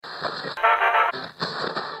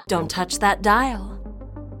Don't touch that dial.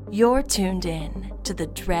 You're tuned in to the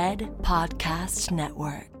Dread Podcast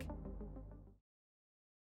Network.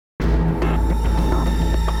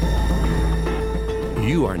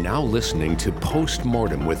 You are now listening to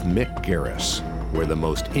Postmortem with Mick Garris, where the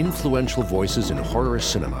most influential voices in horror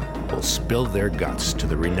cinema will spill their guts to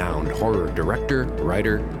the renowned horror director,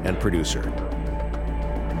 writer, and producer.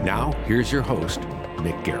 Now, here's your host,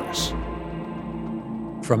 Mick Garris.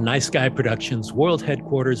 From Nice Guy Productions, world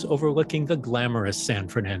headquarters overlooking the glamorous San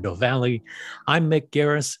Fernando Valley, I'm Mick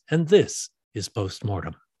Garris, and this is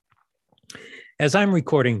Postmortem. As I'm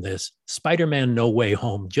recording this, Spider-Man No Way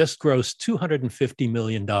Home just grossed $250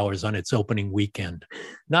 million on its opening weekend.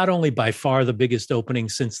 Not only by far the biggest opening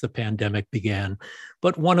since the pandemic began,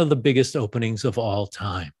 but one of the biggest openings of all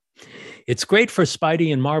time. It's great for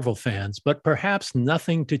Spidey and Marvel fans, but perhaps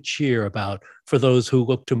nothing to cheer about for those who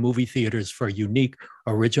look to movie theaters for unique,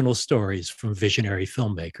 original stories from visionary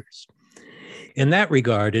filmmakers. In that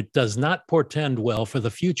regard, it does not portend well for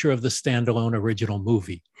the future of the standalone original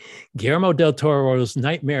movie. Guillermo del Toro's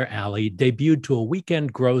Nightmare Alley debuted to a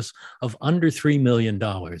weekend gross of under $3 million,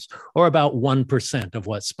 or about 1% of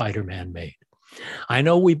what Spider-Man made. I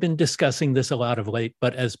know we've been discussing this a lot of late,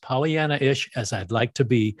 but as Pollyanna-ish as I'd like to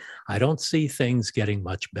be, I don't see things getting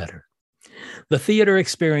much better. The theater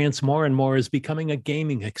experience more and more is becoming a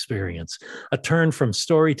gaming experience, a turn from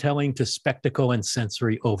storytelling to spectacle and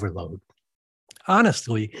sensory overload.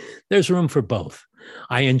 Honestly, there's room for both.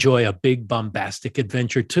 I enjoy a big, bombastic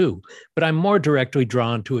adventure too, but I'm more directly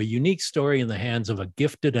drawn to a unique story in the hands of a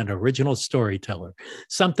gifted and original storyteller.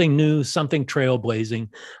 Something new, something trailblazing,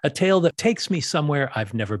 a tale that takes me somewhere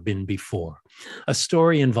I've never been before. A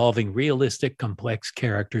story involving realistic, complex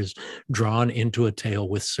characters drawn into a tale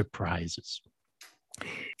with surprises.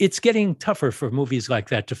 It's getting tougher for movies like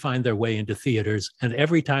that to find their way into theaters, and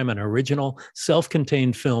every time an original,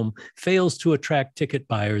 self-contained film fails to attract ticket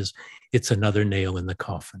buyers, it's another nail in the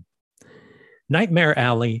coffin. Nightmare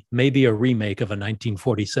Alley may be a remake of a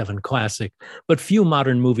 1947 classic, but few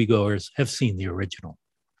modern moviegoers have seen the original.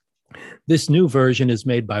 This new version is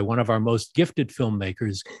made by one of our most gifted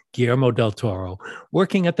filmmakers, Guillermo del Toro,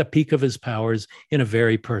 working at the peak of his powers in a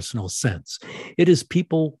very personal sense. It is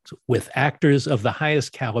peopled with actors of the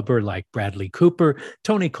highest caliber like Bradley Cooper,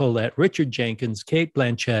 Toni Collette, Richard Jenkins, Cate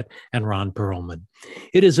Blanchett, and Ron Perlman.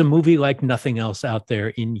 It is a movie like nothing else out there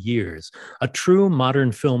in years, a true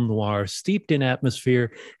modern film noir steeped in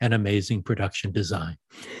atmosphere and amazing production design.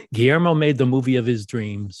 Guillermo made the movie of his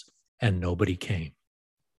dreams, and nobody came.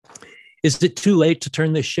 Is it too late to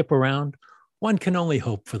turn this ship around? One can only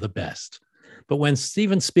hope for the best. But when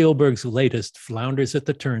Steven Spielberg's latest flounders at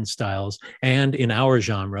the turnstiles, and in our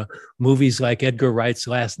genre, movies like Edgar Wright's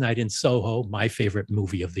Last Night in Soho, my favorite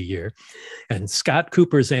movie of the year, and Scott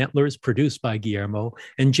Cooper's Antlers, produced by Guillermo,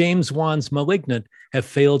 and James Wan's Malignant have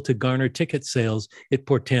failed to garner ticket sales, it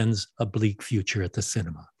portends a bleak future at the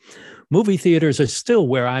cinema. Movie theaters are still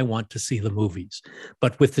where I want to see the movies.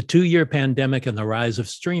 But with the 2-year pandemic and the rise of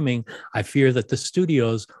streaming, I fear that the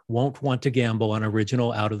studios won't want to gamble on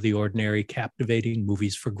original, out-of-the-ordinary, captivating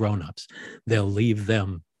movies for grown-ups. They'll leave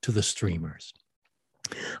them to the streamers.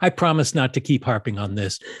 I promise not to keep harping on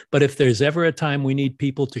this, but if there's ever a time we need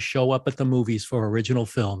people to show up at the movies for original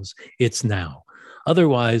films, it's now.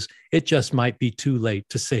 Otherwise, it just might be too late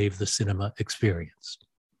to save the cinema experience.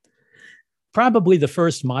 Probably the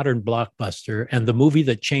first modern blockbuster and the movie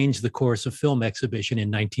that changed the course of film exhibition in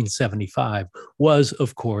 1975 was,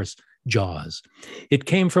 of course, Jaws. It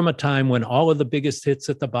came from a time when all of the biggest hits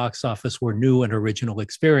at the box office were new and original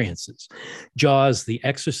experiences. Jaws, The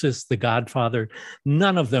Exorcist, The Godfather,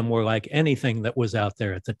 none of them were like anything that was out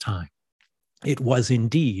there at the time. It was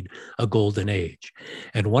indeed a golden age.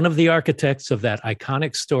 And one of the architects of that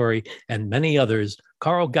iconic story and many others,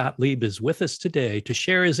 Carl Gottlieb, is with us today to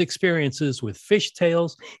share his experiences with fish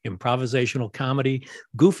tales, improvisational comedy,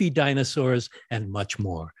 goofy dinosaurs, and much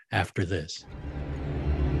more after this.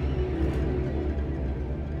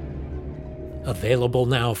 Available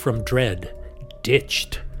now from Dread,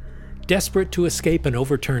 Ditched. Desperate to escape an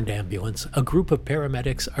overturned ambulance, a group of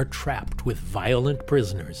paramedics are trapped with violent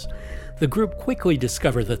prisoners. The group quickly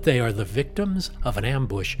discover that they are the victims of an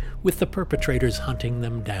ambush, with the perpetrators hunting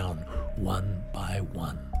them down one by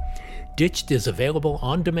one. Ditched is available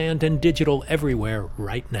on demand and digital everywhere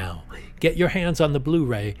right now. Get your hands on the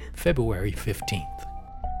Blu-ray February 15th.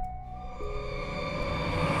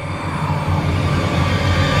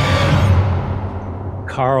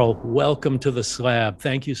 Carl, welcome to the Slab.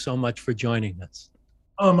 Thank you so much for joining us.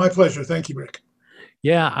 Oh, my pleasure. Thank you, Rick.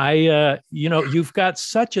 Yeah, you've got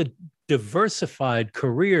such a diversified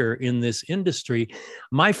career in this industry.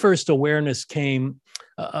 My first awareness came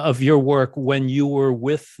of your work when you were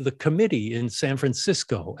with the committee in San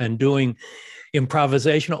Francisco and doing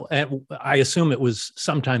improvisational, and I assume it was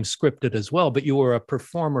sometimes scripted as well, but you were a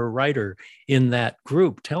performer writer in that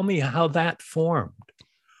group. Tell me how that formed.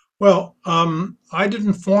 Well, I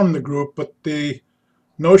didn't form the group, but the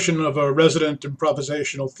notion of a resident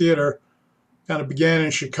improvisational theater kind of began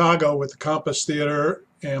in Chicago with the Compass Theater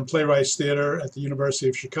and Playwrights Theater at the University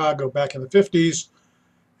of Chicago back in the 50s.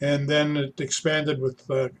 And then it expanded with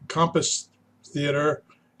the Compass Theater,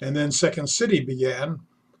 and then Second City began.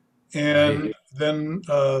 And Right. then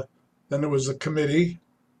there was a committee,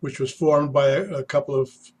 which was formed by a couple of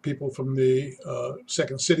people from the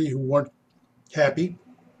Second City who weren't happy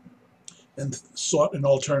and sought an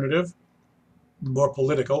alternative, more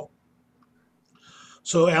political.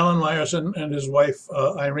 So Alan Myerson and his wife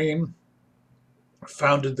Irene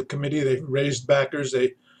founded the committee. They raised backers.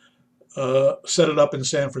 They set it up in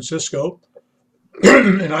San Francisco,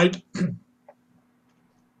 and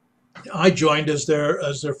I joined as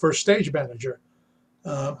their first stage manager,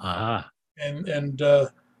 and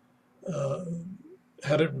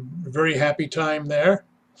had a very happy time there.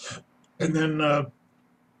 And then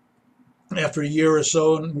after a year or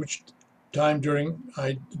so, in which time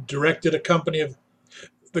I directed a company of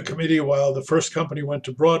the committee while the first company went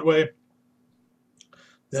to Broadway.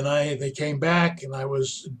 Then they came back, and I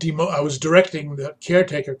was directing the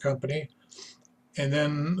caretaker company, and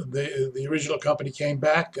then the original company came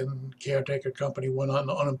back, and caretaker company went on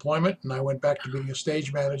unemployment, and I went back to being a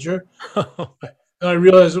stage manager. And I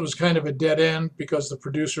realized it was kind of a dead end because the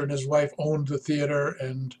producer and his wife owned the theater,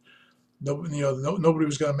 and nobody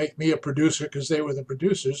was going to make me a producer because they were the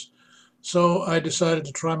producers. So I decided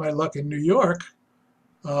to try my luck in New York,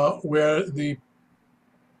 where the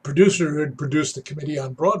producer who had produced the committee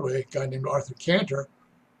on Broadway, a guy named Arthur Cantor,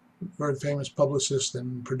 very famous publicist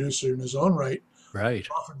and producer in his own right,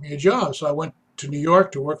 offered me a job. So I went to New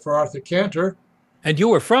York to work for Arthur Cantor. And you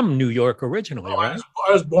were from New York originally, right?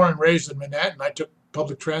 I was born and raised in Manhattan. I took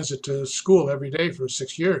public transit to school every day for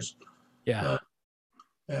 6 years. Yeah.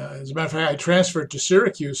 As a matter of fact, I transferred to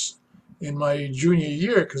Syracuse in my junior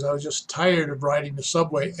year because I was just tired of riding the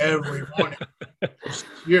subway every morning for 6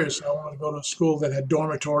 years. So I wanted to go to a school that had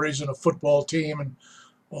dormitories and a football team and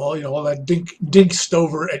all that dink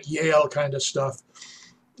stover at Yale kind of stuff.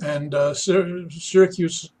 And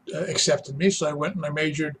Syracuse accepted me, so I went and I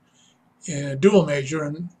majored in a dual major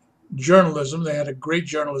in journalism. They had a great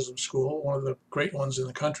journalism school, one of the great ones in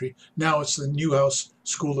the country. Now it's the Newhouse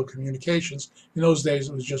School of Communications. In those days,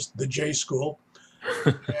 it was just the J School.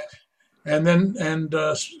 and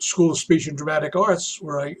School of Speech and Dramatic Arts,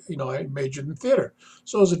 where I majored in theater.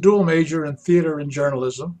 So I was a dual major in theater and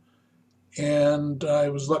journalism, and I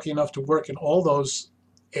was lucky enough to work in all those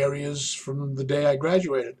areas from the day I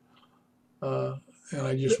graduated. And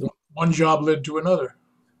I just one job led to another.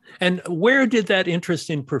 And where did that interest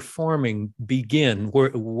in performing begin?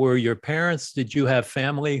 Were your parents? Did you have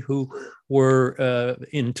family who were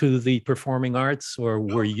into the performing arts, or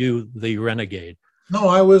were you the renegade? No,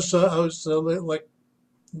 I was like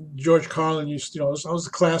George Carlin used. I was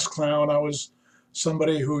a class clown. I was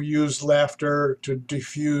somebody who used laughter to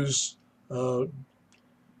diffuse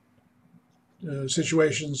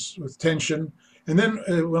situations with tension. And then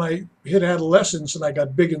when I hit adolescence and I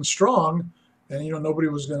got big and strong, and nobody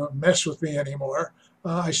was going to mess with me anymore,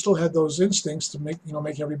 I still had those instincts to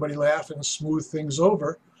make everybody laugh and smooth things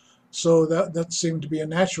over. So that seemed to be a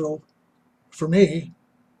natural for me.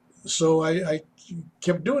 So I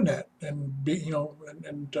kept doing that,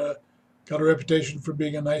 and got a reputation for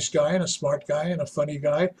being a nice guy and a smart guy and a funny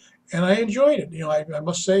guy, and I enjoyed it. I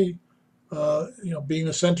must say, being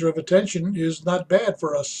the center of attention is not bad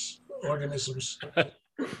for us organisms.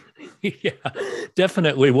 Yeah,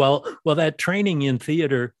 definitely. Well, that training in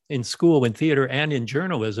theater, in school, in theater and in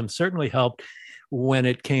journalism certainly helped when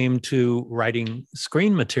it came to writing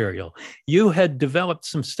screen material. You had developed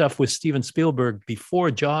some stuff with Steven Spielberg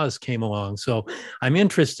before Jaws came along. So I'm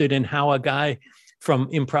interested in how a guy from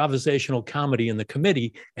improvisational comedy in the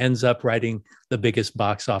committee ends up writing the biggest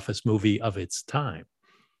box office movie of its time.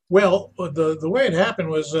 Well, the way it happened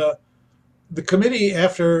was the committee,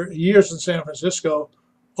 after years in San Francisco,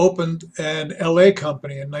 opened an LA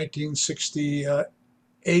company in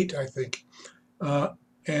 1968, I think.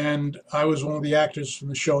 And I was one of the actors from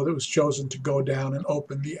the show that was chosen to go down and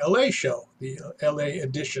open the LA show, the LA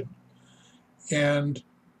edition. And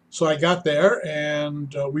so I got there,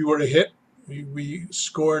 and we were a hit. We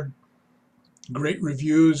scored great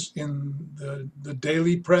reviews in the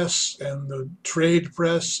daily press and the trade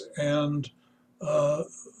press, and uh,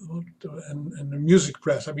 and the music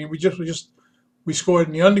press. I mean, we scored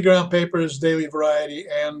in the underground papers, Daily Variety,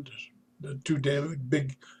 and the two daily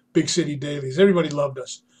big city dailies. Everybody loved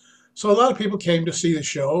us. So a lot of people came to see the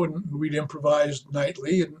show, and we'd improvise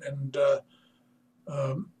nightly. And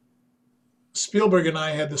um, Spielberg and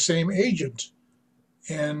I had the same agent,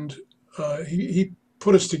 and he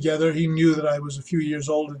put us together. He knew that I was a few years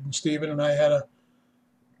older than Stephen, and I had a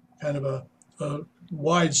kind of a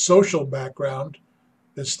wide social background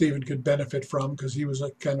that Stephen could benefit from because he was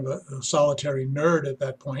a kind of a solitary nerd at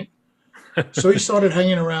that point. So he started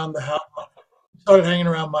hanging around the house. Started hanging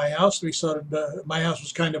around my house. My house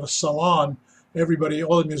was kind of a salon. Everybody,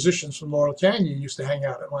 all the musicians from Laurel Canyon used to hang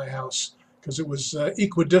out at my house because it was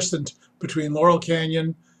equidistant between Laurel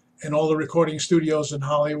Canyon and all the recording studios in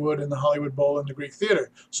Hollywood and the Hollywood Bowl and the Greek Theater.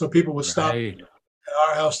 So people would stop Right. at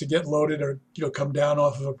our house to get loaded or come down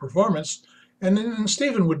off of a performance. And then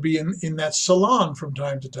Stephen would be in that salon from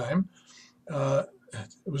time to time. It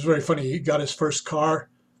was very funny. He got his first car.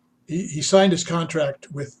 He signed his contract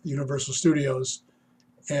with Universal Studios,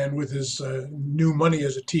 and with his new money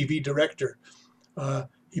as a TV director,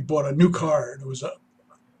 he bought a new car. It was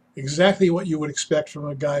exactly what you would expect from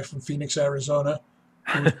a guy from Phoenix, Arizona,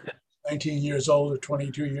 who was 19 years old or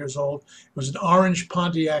 22 years old. It was an orange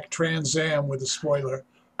Pontiac Trans Am with a spoiler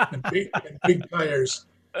and big tires.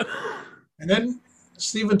 And then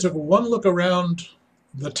Stephen took one look around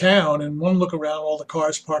the town and one look around all the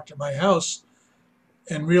cars parked at my house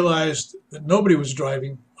and realized that nobody was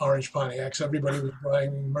driving orange Pontiacs. Everybody was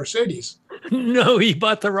driving Mercedes. No, he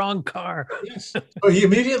bought the wrong car. Yes. So he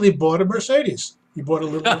immediately bought a Mercedes. He bought a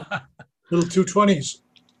little 220s.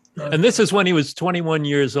 And this is when he was 21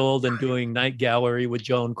 years old and doing Night Gallery with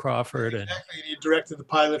Joan Crawford. And exactly. He directed the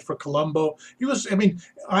pilot for Columbo.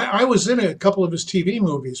 I was in a couple of his TV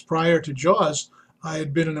movies prior to Jaws. I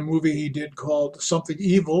had been in a movie he did called Something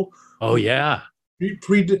Evil. oh yeah,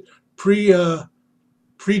 Predated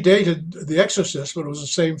The Exorcist, but it was the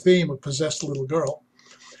same theme, a possessed little girl.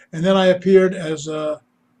 And then I appeared as a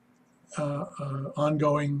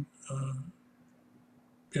ongoing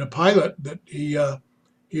in a pilot that he had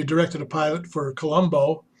directed a pilot for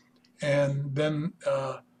Columbo, and then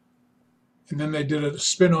they did a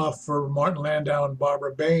spin-off for Martin Landau and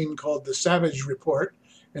Barbara Bain called The Savage Report,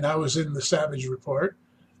 and I was in The Savage Report.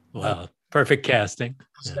 wow, perfect casting.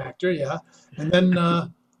 As an actor, yeah. And then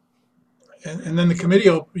and then the committee,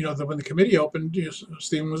 when the committee opened,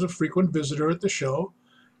 Stephen was a frequent visitor at the show,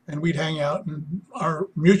 and we'd hang out. And our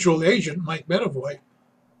mutual agent, Mike Medavoy,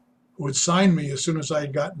 would sign me as soon as I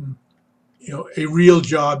had gotten, a real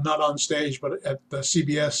job, not on stage, but at the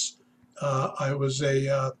CBS. I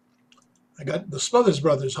got the Smothers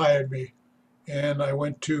Brothers hired me, and I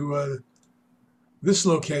went to this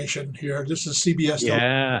location here. This is CBS.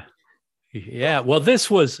 Yeah. Yeah. Well, this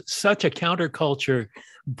was such a counterculture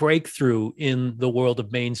breakthrough in the world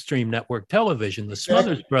of mainstream network television. The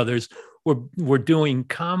Smothers Brothers were doing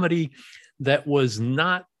comedy that was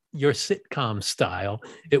not your sitcom style.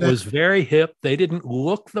 It was very hip. They didn't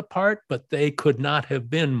look the part, but they could not have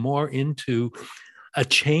been more into a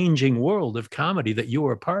changing world of comedy that you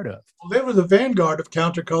were a part of. Well, they were the vanguard of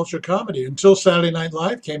counterculture comedy until Saturday Night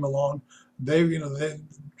Live came along.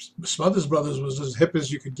 Smothers Brothers was as hip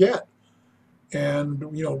as you could get. And,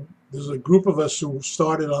 there's a group of us who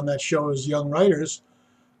started on that show as young writers,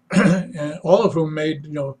 and all of whom made,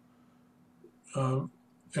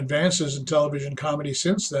 advances in television comedy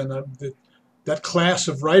since then. That class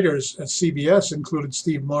of writers at CBS included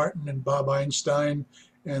Steve Martin and Bob Einstein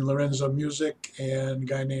and Lorenzo Music and a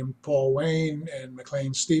guy named Paul Wayne and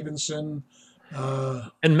McLean Stevenson.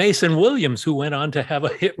 And Mason Williams, who went on to have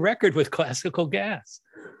a hit record with Classical Gas.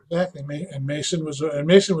 Exactly, and Mason was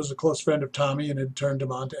a close friend of Tommy and had turned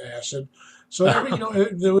him on to acid. So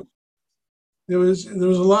there was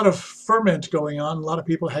a lot of ferment going on, a lot of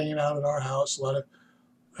people hanging out at our house,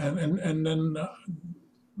 and then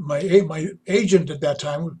my agent at that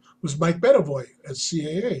time was Mike Medavoy at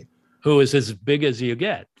CAA, who is as big as you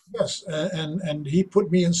get. Yes, and he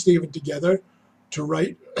put me and Stephen together to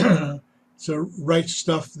write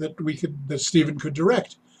stuff that Stephen could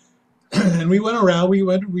direct. And we went around.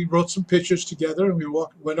 We wrote some pitches together, and we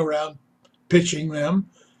went around pitching them,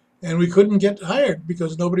 and we couldn't get hired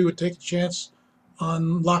because nobody would take a chance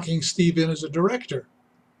on locking Steve in as a director.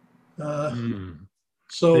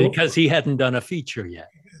 So because he hadn't done a feature yet.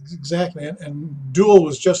 Exactly, and Duel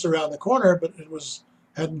was just around the corner, but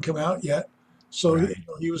hadn't come out yet. So right.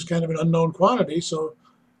 he was kind of an unknown quantity. So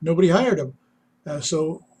nobody hired him.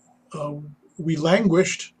 So we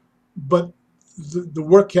languished, but the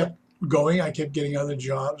work kept going. I kept getting other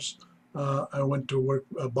jobs. I went to work.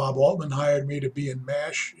 Bob Altman hired me to be in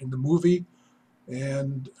MASH in the movie,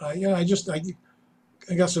 and I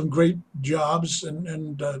got some great jobs.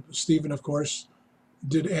 And Stephen, of course,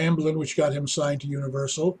 did Amblin, which got him signed to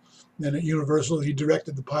Universal. Then at Universal, he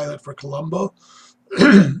directed the pilot for Columbo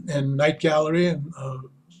and Night Gallery and a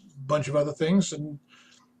bunch of other things, and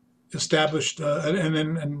established.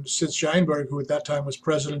 And Sid Sheinberg, who at that time was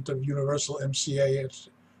president of Universal MCA at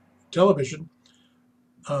television,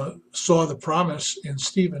 saw the promise in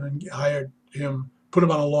Stephen and hired him, put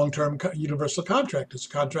him on a long-term Universal contract as a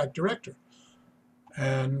contract director,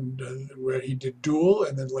 and where he did Duel,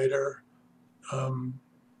 and then later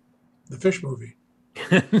the Fish movie.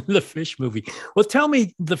 The Fish movie. Well, tell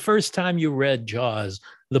me, the first time you read Jaws,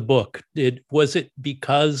 the book, was it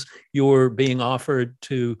because you were being offered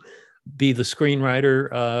to be the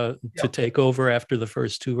screenwriter to take over after the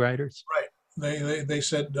first two writers? Right. They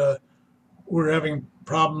said, we're having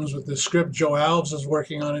problems with the script. Joe Alves is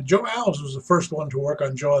working on it. Joe Alves was the first one to work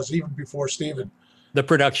on Jaws, even before Stephen. The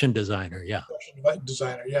production designer, yeah. Production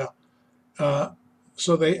designer, yeah.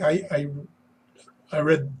 So I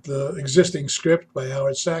read the existing script by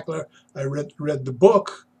Howard Sackler. I read the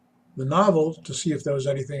book, the novel, to see if there was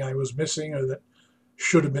anything I was missing or that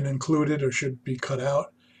should have been included or should be cut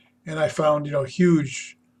out. And I found,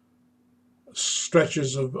 huge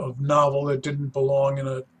stretches of novel that didn't belong in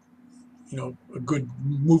a good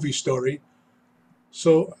movie story.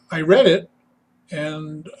 So I read it,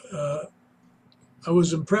 and I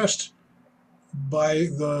was impressed by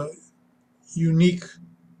the unique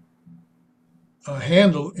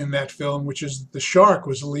handle in that film, which is the shark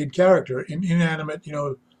was the lead character. An inanimate,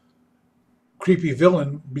 creepy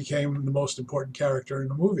villain became the most important character in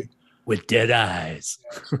the movie. With dead eyes.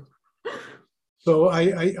 So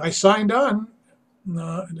I signed on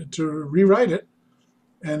to rewrite it,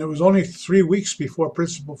 and it was only 3 weeks before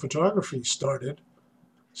principal photography started.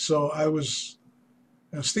 So I was,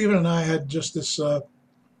 Stephen and I had just this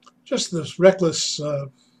reckless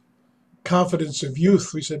confidence of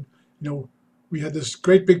youth. We said, we had this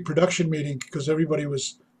great big production meeting because everybody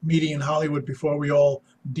was meeting in Hollywood before we all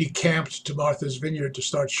decamped to Martha's Vineyard to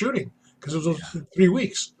start shooting, because it was 3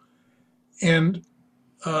 weeks. And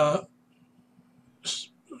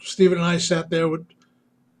Stephen and I sat there with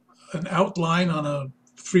an outline on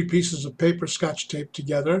 3 pieces of paper Scotch taped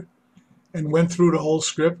together and went through the whole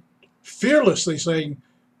script, fearlessly saying,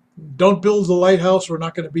 don't build the lighthouse, we're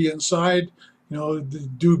not going to be inside.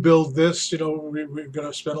 Do build this. We're going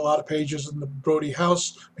to spend a lot of pages in the Brody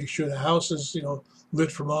house, make sure the house is,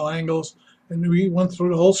 lit from all angles. And we went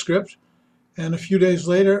through the whole script. And a few days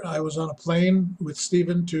later, I was on a plane with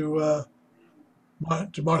Stephen to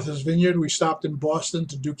Martha's Vineyard. We stopped in Boston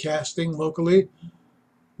to do casting locally.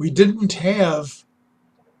 We didn't have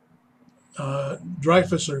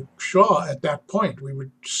Dreyfuss or Shaw at that point. We were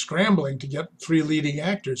scrambling to get 3 leading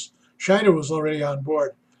actors. Scheider was already on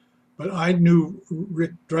board. But I knew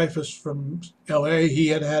Rick Dreyfuss from L.A. He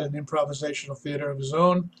had an improvisational theater of his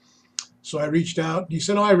own. So I reached out. He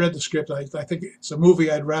said, I read the script. I think it's a movie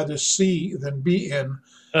I'd rather see than be in.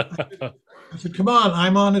 I said, come on,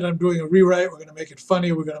 I'm on it. I'm doing a rewrite. We're going to make it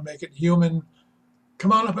funny. We're going to make it human.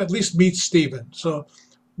 Come on up, at least meet Stephen. So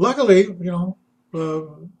luckily,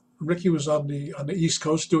 Ricky was on the East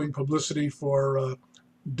Coast doing publicity for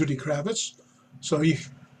Duty Kravitz. So he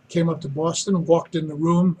came up to Boston and walked in the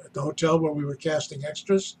room at the hotel where we were casting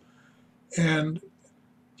extras. And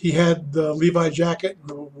he had the Levi jacket and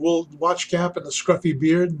the wool watch cap and the scruffy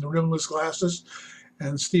beard and the rimless glasses.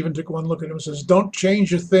 And Stephen took one look at him and says, don't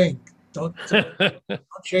change a thing. Don't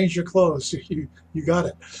change your clothes. You got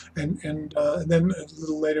it. And then a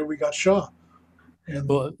little later we got Shaw.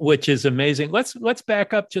 Which is amazing. Let's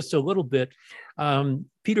back up just a little bit.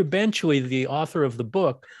 Peter Benchley, the author of the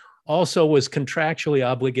book, also was contractually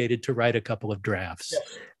obligated to write a couple of drafts.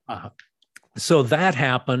 Yes. So that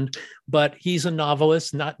happened, but he's a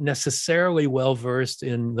novelist, not necessarily well-versed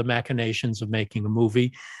in the machinations of making a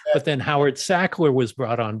movie. Yeah. But then Howard Sackler was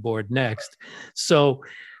brought on board next. So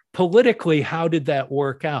politically, how did that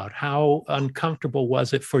work out? How uncomfortable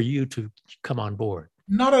was it for you to come on board?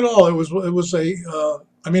 Not at all. It was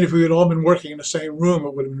if we had all been working in the same room,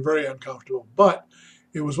 it would have been very uncomfortable. But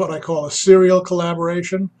it was what I call a serial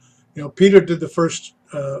collaboration. Peter did the first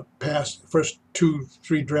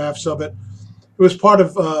 2-3 drafts of it. It was part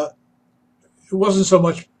of, it wasn't so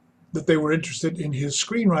much that they were interested in his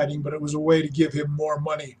screenwriting, but it was a way to give him more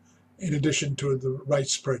money in addition to the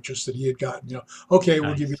rights purchase that he had gotten. Okay, nice.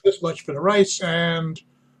 We'll give you this much for the rights, and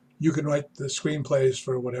you can write the screenplays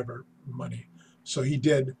for whatever money. So he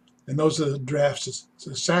did, and those are the drafts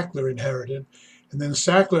that Sackler inherited. And then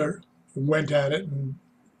Sackler went at it and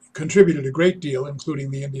contributed a great deal,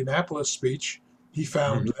 including the Indianapolis speech. He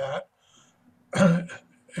found that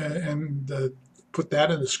and put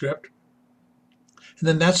that in the script. And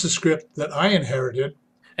then that's the script that I inherited.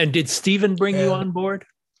 And did Stephen bring you And on board?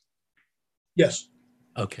 yes,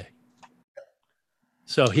 Okay.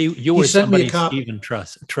 So you he were sent me a somebody copy. Stephen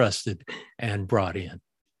trusted and brought in.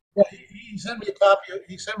 Yeah, he sent me a copy.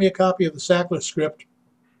 He sent me a copy of the Sackler script,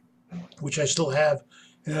 which I still have,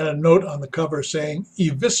 and had a note on the cover saying,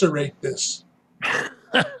 "Eviscerate this,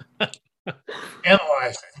 analyze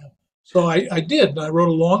it." So I did, and I wrote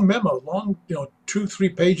a long memo, 2-3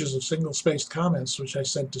 pages of single-spaced comments, which I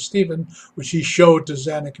sent to Stephen, which he showed to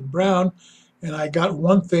Zanuck and Brown, and I got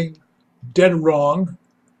one thing dead wrong,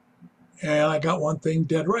 and I got one thing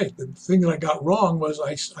dead right. The thing that I got wrong was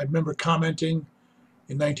I remember commenting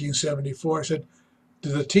in 1974. I said,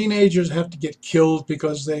 "Do the teenagers have to get killed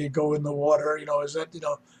because they go in the water? Is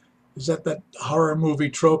that horror movie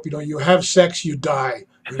trope? You have sex, you die.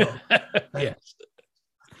 Yes.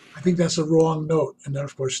 I think that's a wrong note." And then,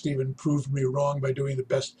 of course, Stephen proved me wrong by doing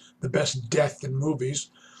the best death in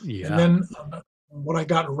movies. Yeah. And then what I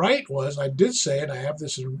got right was I did say, and I have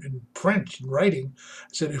this in print, in writing, I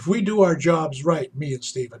said, if we do our jobs right, me and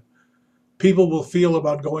Stephen, people will feel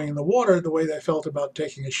about going in the water the way they felt about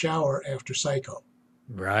taking a shower after Psycho.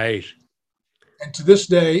 Right. And to this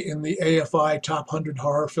day, in the AFI top 100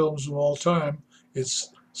 horror films of all time,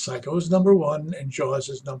 it's Psycho is number 1 and Jaws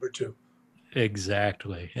is number 2.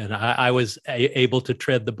 Exactly. And I was able to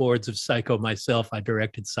tread the boards of Psycho myself. I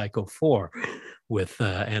directed Psycho 4 with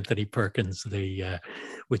Anthony Perkins,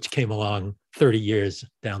 which came along 30 years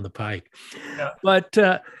down the pike. Yeah. But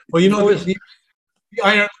well,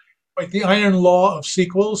 the iron law of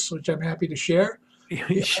sequels, which I'm happy to share.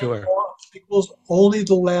 Sure. Iron law of sequels, only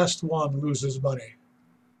the last one loses money.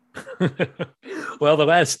 Well, the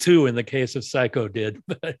last 2 in the case of Psycho did,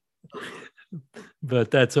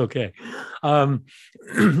 but that's okay.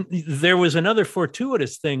 There was another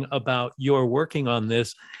fortuitous thing about your working on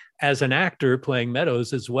this as an actor playing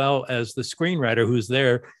Meadows, as well as the screenwriter who's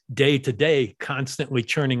there day to day, constantly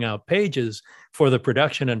churning out pages for the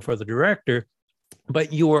production and for the director.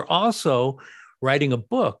 But you were also writing a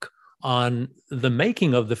book on the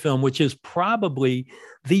making of the film, which is probably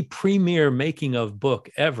the premier making of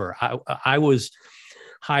book ever. I was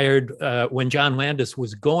hired when John Landis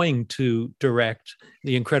was going to direct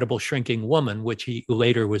The Incredible Shrinking Woman, which he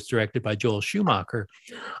later was directed by Joel Schumacher.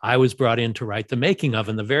 I was brought in to write the making of,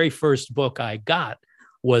 and the very first book I got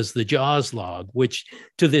was the Jaws log, which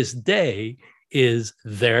to this day is,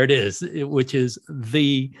 there it is, which is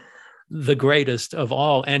the greatest of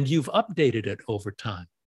all. And you've updated it over time.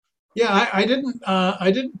 Yeah, I didn't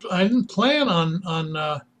plan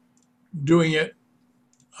on doing it.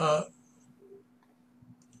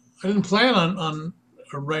 I didn't plan on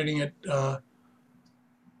writing it.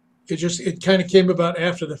 It kind of came about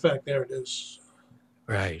after the fact. There it is.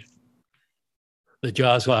 Right. The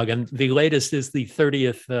Jaws log, and the latest is the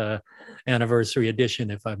 30th anniversary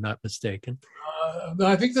edition, if I'm not mistaken.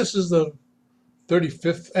 I think this is the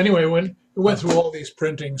 35th. Anyway, when it went through all these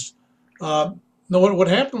printings. No, what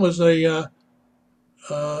happened was the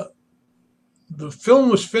film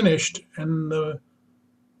was finished, and the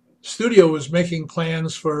studio was making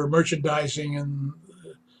plans for merchandising, and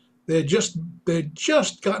they'd just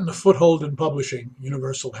gotten a foothold in publishing.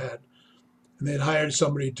 Universal had, and they'd hired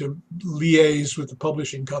somebody to liaise with the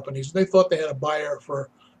publishing companies. They thought they had a buyer for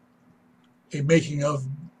a making of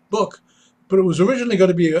book, but it was originally going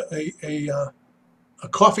to be a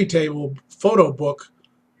coffee table photo book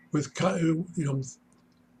with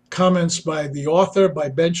comments by the author, by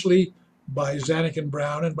Benchley, by Zanuck and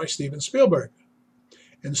Brown, and by Steven Spielberg.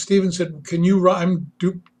 And Steven said, "Can you? I'm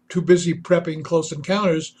too busy prepping Close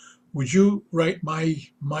Encounters. Would you write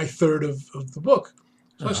my third of the book?"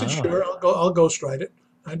 So I said, "Sure, I'll ghostwrite it."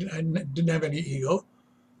 I didn't have any ego.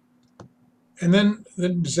 And then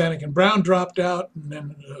Zanuck and Brown dropped out, and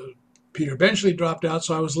then Peter Benchley dropped out,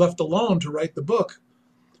 so I was left alone to write the book.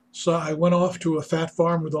 So I went off to a fat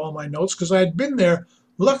farm with all my notes, because I had been there.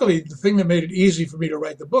 Luckily, the thing that made it easy for me to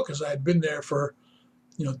write the book is I had been there for,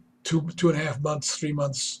 2.5 months, 3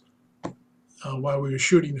 months while we were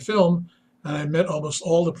shooting the film, and I met almost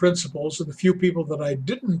all the principals. And the few people that I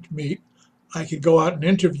didn't meet, I could go out and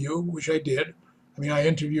interview, which I did. I mean, I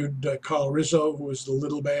interviewed Carl Rizzo, who was the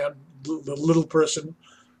little man, the little person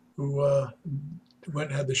who went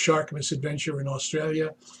and had the shark misadventure in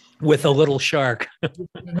Australia. With a little shark.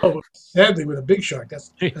 No, sadly, with a big shark.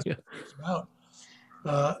 That's what it's about.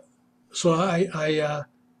 So I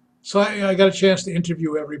got a chance to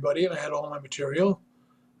interview everybody, and I had all my material.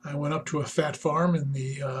 I went up to a fat farm in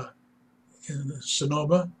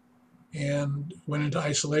Sonoma, and went into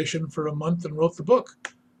isolation for a month and wrote the book.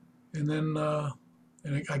 And then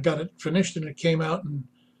and I got it finished, and it came out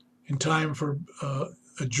in time for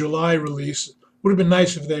a July release. Would have been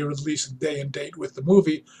nice if they released a day and date with the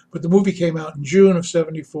movie, but the movie came out in June of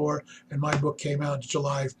 '74, and my book came out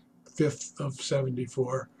July 5th of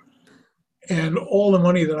 '74. And all the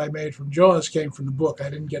money that I made from Jaws came from the book. I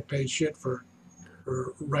didn't get paid shit for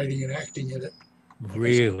writing and acting in it.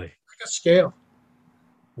 Really? I got scale.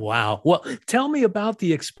 Wow. Well, tell me about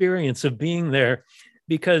the experience of being there,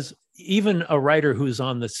 because even a writer who's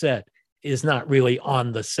on the set is not really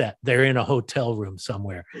on the set. They're in a hotel room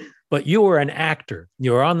somewhere. But you were an actor.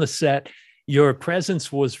 You were on the set. Your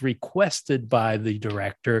presence was requested by the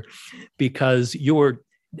director because you were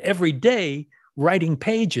every day writing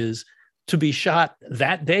pages to be shot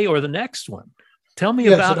that day or the next one. Tell me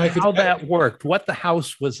about how that worked, what the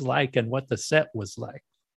house was like and what the set was like.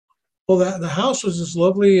 Well, the house was this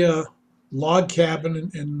lovely log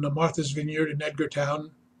cabin in Martha's Vineyard in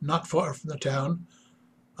Edgartown, not far from the town.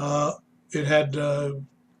 It had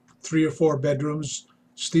 3 or 4 bedrooms.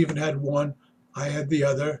 Stephen had one. I had the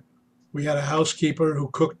other. We had a housekeeper who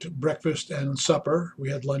cooked breakfast and supper. We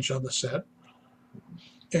had lunch on the set.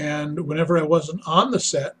 And whenever I wasn't on the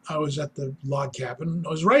set, I was at the log cabin. I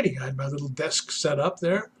was writing. I had my little desk set up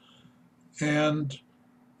there. And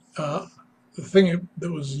the thing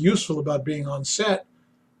that was useful about being on set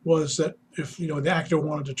was that if the actor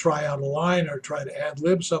wanted to try out a line or try to ad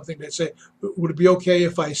lib something, they'd say, "Would it be okay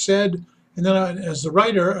if I said?" And then as the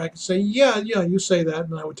writer, I could say, "Yeah, you say that,"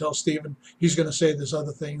 and I would tell Stephen he's going to say this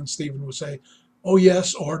other thing, and Stephen would say, "Oh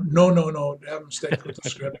yes," or "No, have him stick with the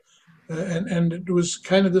script." And it was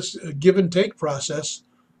kind of this give and take process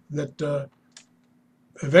that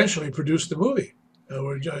eventually produced the movie.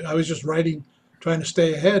 I was just writing, trying to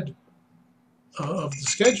stay ahead of the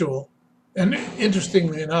schedule. And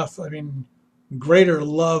interestingly enough, I mean, greater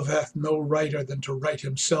love hath no writer than to write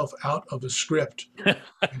himself out of a script.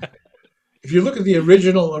 If you look at the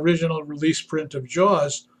original release print of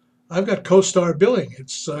Jaws, I've got co-star billing.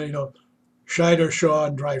 It's Scheider, Shaw,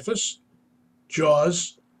 and Dreyfuss.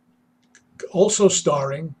 Jaws, also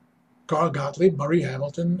starring Carl Gottlieb, Murray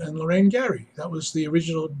Hamilton, and Lorraine Gary. That was the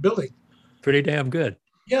original billing. Pretty damn good.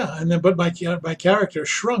 Yeah, and then but my character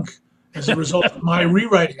shrunk as a result of my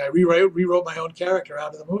rewriting. I rewrote my own character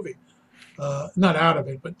out of the movie. Not out of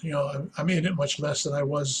it, but I'm in it much less than I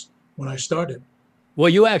was when I started. Well,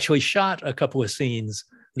 you actually shot a couple of scenes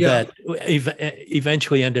that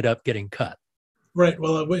eventually ended up getting cut. Right.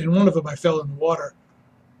 Well, in one of them, I fell in the water,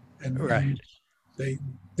 and they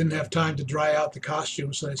didn't have time to dry out the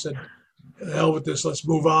costume, so they said, "The hell with this. Let's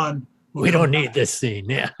move on. We don't need this scene."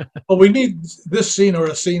 Yeah. Well, we need this scene or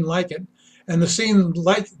a scene like it. And the scene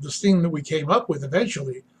that we came up with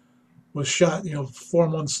eventually was shot, 4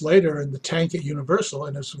 months later in the tank at Universal,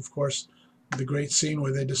 and it's of course the great scene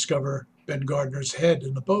where they discover Ben Gardner's head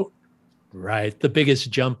in the boat. Right, the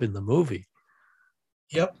biggest jump in the movie.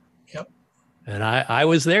 Yep. And I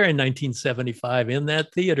was there in 1975 in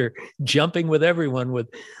that theater, jumping with everyone, with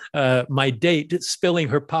my date spilling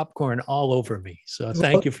her popcorn all over me. So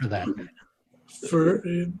thank you for that. For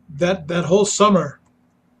that whole summer,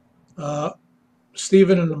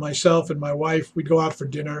 Stephen and myself and my wife, we'd go out for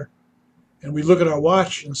dinner, and we'd look at our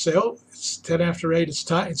watch and say, "Oh, it's 10 after 8. It's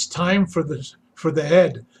time for the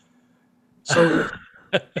head." So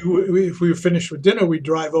if we were finished with dinner, we'd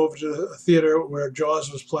drive over to the theater where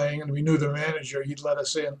Jaws was playing, and we knew the manager. He'd let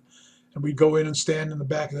us in, and we'd go in and stand in the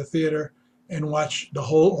back of the theater and watch the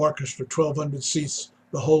whole orchestra, 1,200 seats.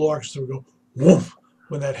 The whole orchestra would go woof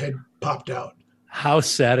when that head popped out. How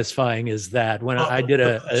satisfying is that? When I did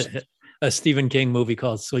a Stephen King movie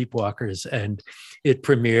called Sleepwalkers, and it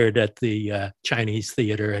premiered at the Chinese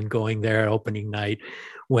theater, and going there opening night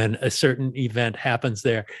when a certain event happens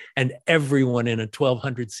there and everyone in a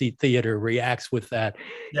 1,200 seat theater reacts with that.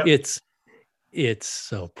 Yep. It's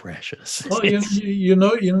so precious. Well, at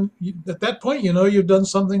that point, you've done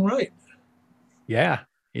something right.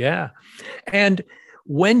 Yeah. And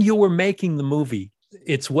when you were making the movie,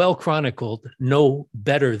 it's well chronicled, no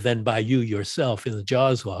better than by you yourself in the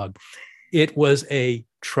Jaws log. It was a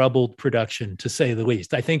troubled production, to say the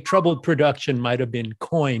least. I think troubled production might have been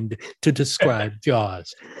coined to describe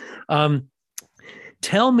Jaws.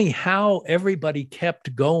 Tell me how everybody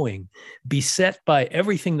kept going, beset by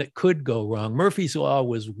everything that could go wrong. Murphy's Law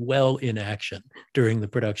was well in action during the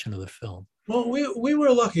production of the film. Well, we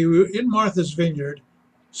were lucky. We were in Martha's Vineyard,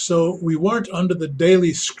 so we weren't under the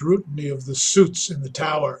daily scrutiny of the suits in the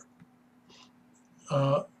tower.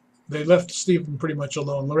 They left Stephen pretty much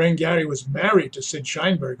alone. Lorraine Gary was married to Sid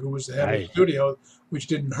Sheinberg, who was the head of the studio, which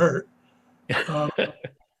didn't hurt.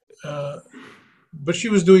 but she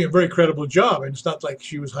was doing a very credible job, and it's not like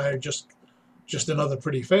she was hired just another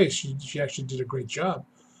pretty face. She actually did a great job.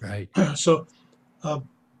 Right. So, uh,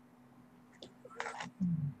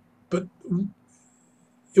 but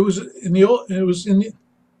it was in the old. It was in the.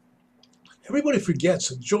 Everybody forgets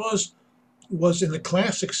that Jaws was, in the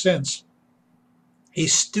classic sense, a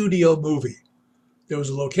studio movie. There was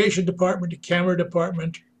a location department, a camera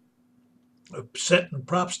department, a set and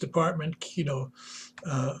props department.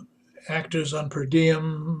 Actors on per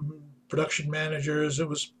diem, production managers. It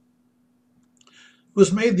was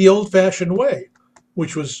made the old-fashioned way,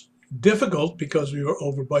 which was difficult because we were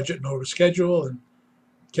over budget and over schedule and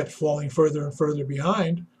kept falling further and further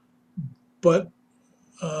behind. But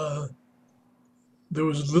there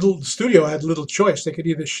was little. The studio had little choice. They could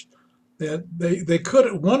either they could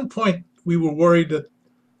at one point. We were worried that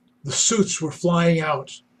the suits were flying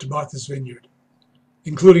out to Martha's Vineyard,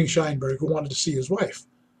 including Scheinberg, who wanted to see his wife.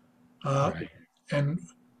 Right. And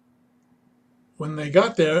when they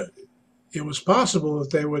got there, it was possible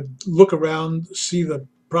that they would look around, see the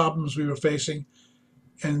problems we were facing,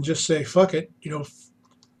 and just say, "Fuck it,"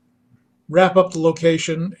 wrap up the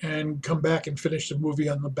location and come back and finish the movie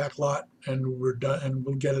on the back lot, and we're done, and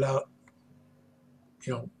we'll get it out.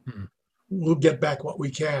 Hmm. We'll get back what we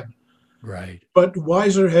can. Right. But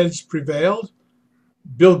wiser heads prevailed.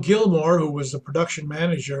 Bill Gilmore, who was the production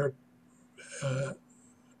manager,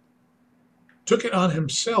 took it on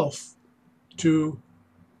himself to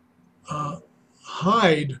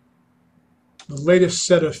hide the latest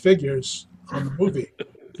set of figures on the movie.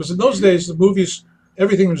 Because in those days, the movies,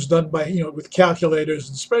 everything was done by, with calculators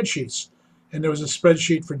and spreadsheets. And there was a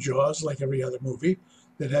spreadsheet for Jaws, like every other movie,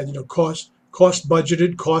 that had, cost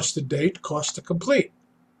budgeted, cost to date, cost to complete,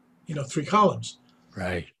 3 columns.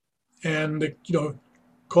 Right. And,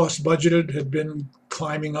 cost budgeted had been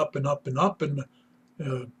climbing up and up and up, and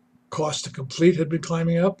cost to complete had been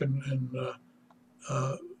climbing up, and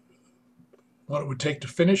what it would take to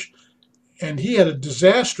finish. And he had a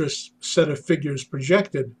disastrous set of figures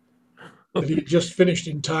projected that he just finished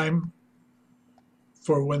in time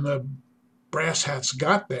for when the brass hats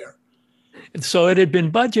got there. And so it had been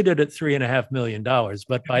budgeted at $3.5 million,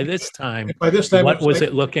 but by this time, what was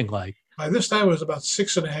it looking like? By this time, it was about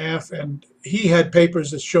 6.5, and he had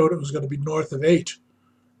papers that showed it was going to be north of 8.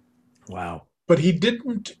 Wow. But he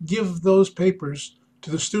didn't give those papers to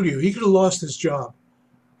the studio. He could have lost his job.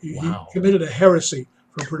 He committed a heresy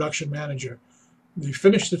for a production manager. He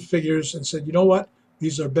finished the figures and said, "You know what?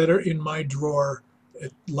 These are better in my drawer,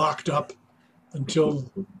 locked up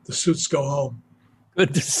until the suits go home."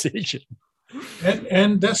 Good decision.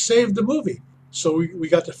 And that saved the movie. So we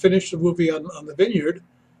got to finish the movie on the Vineyard,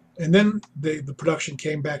 and then the production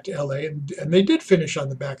came back to L.A. and they did finish on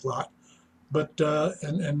the back lot, but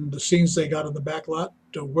and the scenes they got on the back lot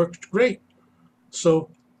worked great. So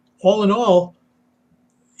all in all,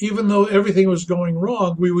 even though everything was going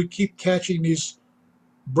wrong, we would keep catching these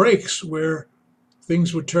breaks where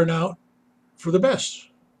things would turn out for the best.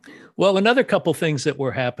 Well, another couple things that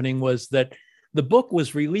were happening was that the book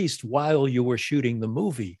was released while you were shooting the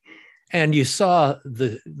movie, and you saw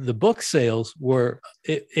the book sales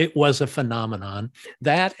it was a phenomenon.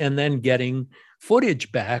 That, and then getting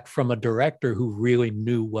footage back from a director who really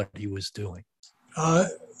knew what he was doing. I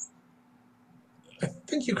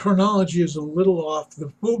think your chronology is a little off.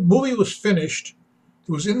 The movie was finished.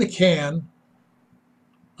 It was in the can.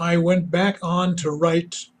 I went back on to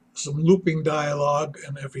write some looping dialogue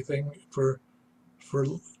and everything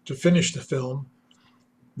to finish the film.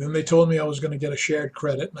 Then they told me I was going to get a shared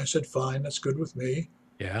credit, and I said, "Fine, that's good with me."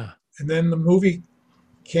 Yeah. And then the movie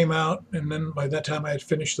came out, and then by that time I had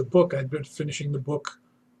finished the book. I'd been finishing the book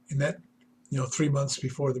in that, 3 months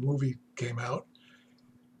before the movie came out.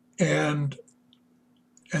 And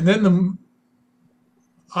then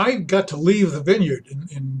I got to leave the Vineyard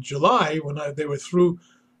in July when they were through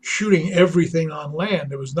shooting everything on land.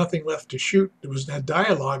 There was nothing left to shoot. There was that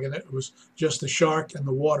dialogue in it. It was just the shark and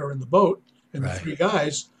the water and the boat and Right. the 3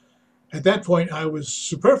 guys. At that point, I was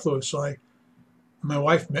superfluous. So my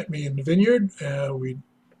wife met me in the Vineyard. We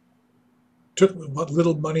took what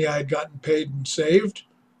little money I had gotten paid and saved,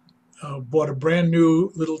 bought a brand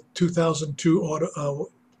new little 2002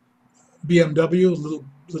 BMW,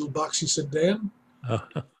 little boxy sedan.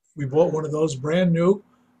 We bought one of those brand new,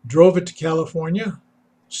 drove it to California,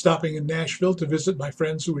 stopping in Nashville to visit my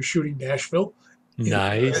friends who were shooting Nashville at the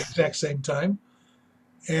Nice. exact same time.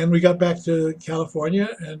 And we got back to California,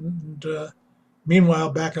 and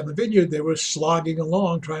meanwhile, back on the Vineyard, they were slogging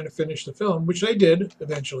along trying to finish the film, which they did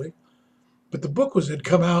eventually. But the book had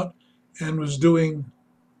come out and was doing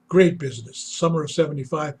great business. Summer of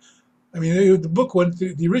 '75. I mean, the book went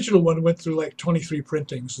through, the original one went through like 23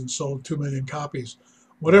 printings and sold 2 million copies.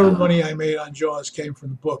 Whatever Wow. money I made on Jaws came from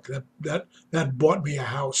the book. That bought me a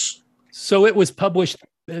house. So it was published,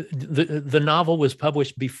 the novel was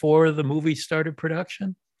published before the movie started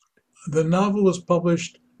production? The novel was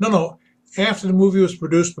published, no, after the movie was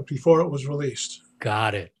produced, but before it was released.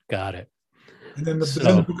 Got it. Got it. And then the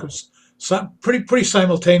So, book was pretty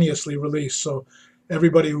simultaneously released. So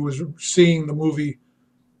everybody who was seeing the movie,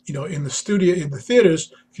 in the studio, in the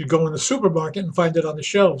theaters, could go in the supermarket and find it on the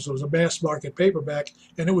shelves. It was a mass market paperback,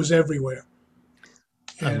 and it was everywhere.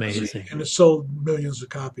 amazing. And it sold millions of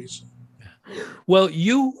copies. Well,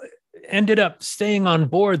 you ended up staying on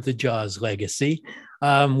board the Jaws legacy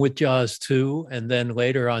with Jaws 2, and then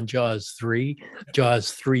later on Jaws 3,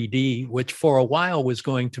 Jaws 3D, which for a while was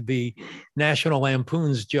going to be National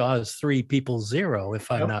Lampoon's Jaws 3 People Zero,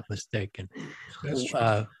 if I'm Yep. not mistaken, That's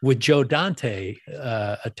true. with Joe Dante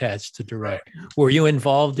attached to direct. Were you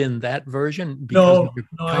involved in that version because of your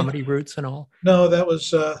comedy roots and all? No, that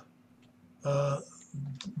was,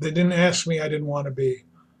 they didn't ask me. I didn't want to be.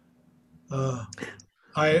 I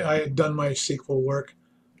had done my sequel work.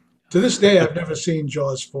 To this day, I've never seen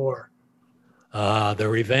Jaws 4. The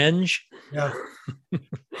Revenge. Yeah.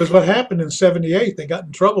 Because what happened in 78, they got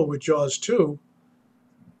in trouble with Jaws 2.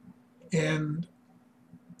 And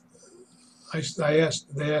they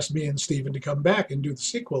asked me and Stephen to come back and do the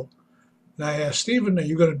sequel. And I asked Stephen, are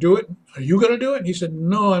you going to do it? Are you going to do it? And he said,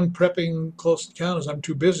 no, I'm prepping Close Encounters. I'm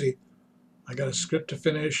too busy. I got a script to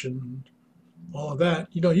finish and all of that.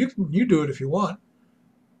 You do it if you want.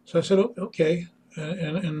 So I said, okay.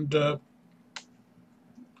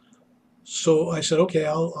 So I said, okay,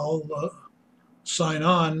 I'll sign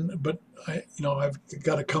on, but I've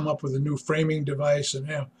got to come up with a new framing device,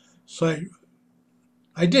 and so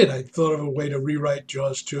I did. I thought of a way to rewrite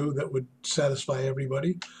Jaws 2 that would satisfy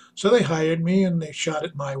everybody. So they hired me, and they shot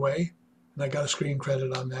it my way, and I got a screen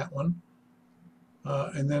credit on that one.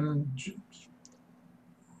 And then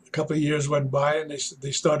a couple of years went by, and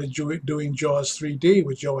they started doing Jaws 3D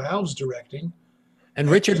with Joe Alves directing. And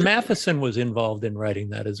Richard Matheson was involved in writing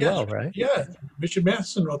that as well, right? Yeah, Richard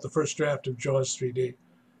Matheson wrote the first draft of Jaws 3D.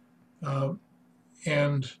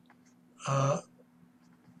 And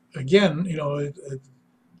again,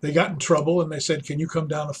 they got in trouble and they said, can you come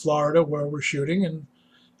down to Florida where we're shooting and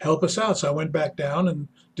help us out? So I went back down and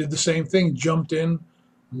did the same thing, jumped in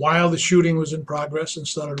while the shooting was in progress and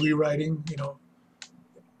started rewriting,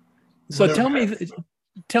 So whatever.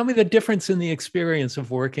 tell me the difference in the experience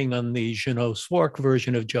of working on the Jeannot Swark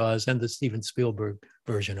version of Jaws and the Steven Spielberg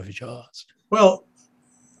version of Jaws. Well,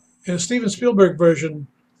 in the Steven Spielberg version,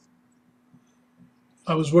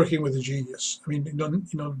 I was working with a genius. I mean,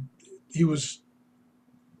 he was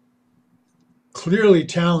clearly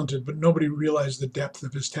talented, but nobody realized the depth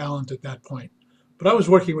of his talent at that point. But I was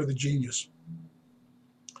working with a genius.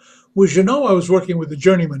 With Jeannot, I was working with a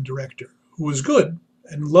journeyman director who was good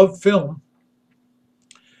and loved film.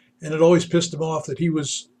 And it always pissed him off that he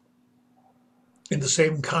was in the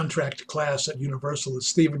same contract class at Universal that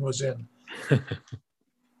Steven was in.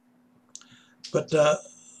 But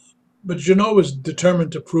Jeannot was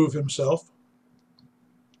determined to prove himself.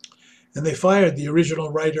 And they fired the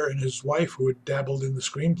original writer and his wife who had dabbled in the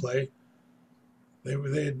screenplay.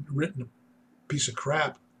 They had written a piece of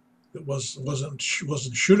crap that wasn't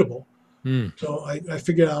shootable. So I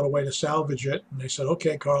figured out a way to salvage it. And they said,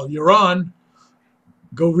 okay, Carl, you're on.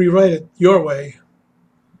 Go rewrite it your way.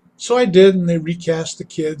 So I did, and they recast the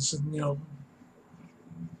kids, and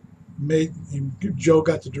Joe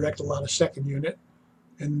got to direct a lot of second unit,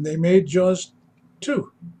 and they made Jaws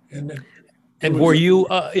 2. And were you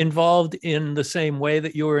involved in the same way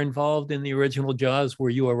that you were involved in the original Jaws? Were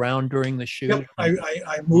you around during the shoot? Yep,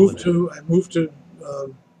 I moved to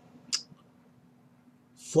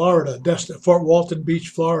Florida, Fort Walton Beach,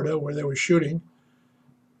 Florida, where they were shooting.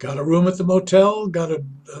 Got a room at the motel, got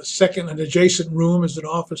an adjacent room as an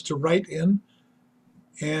office to write in,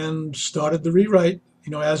 and started the rewrite,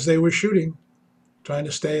 as they were shooting, trying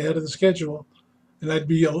to stay ahead of the schedule. And I'd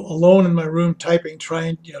be alone in my room typing,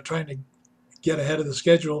 trying to get ahead of the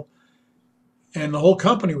schedule. And the whole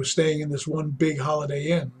company was staying in this one big Holiday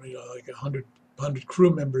Inn, like 100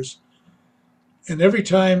 crew members. And every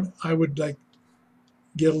time I would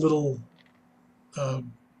get a little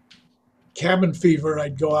cabin fever,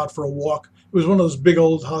 I'd go out for a walk. It was one of those big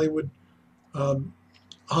old Hollywood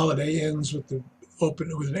Holiday Inns with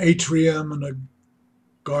an atrium and a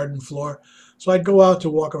garden floor. So I'd go out to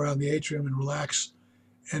walk around the atrium and relax.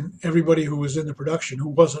 And everybody who was in the production, who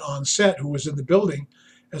wasn't on set, who was in the building,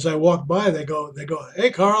 as I walked by, they go,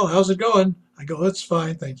 hey, Carl, how's it going? I go, it's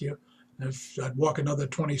fine, thank you. If I'd walk another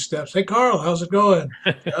 20 steps, hey, Carl, how's it going?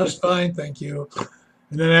 Just fine, thank you.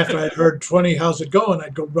 And then after I'd heard 20, how's it going?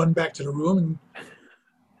 I'd go run back to the room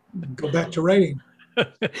and go back to writing.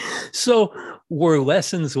 So were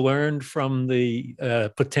lessons learned from the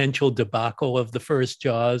potential debacle of the first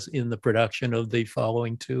Jaws in the production of the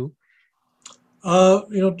following two?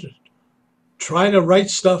 To try to write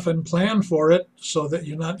stuff and plan for it so that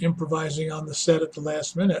you're not improvising on the set at the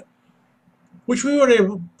last minute, which we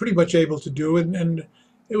were pretty much able to do. And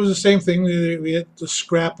it was the same thing. We had to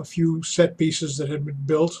scrap a few set pieces that had been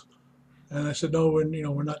built. And I said, no, we're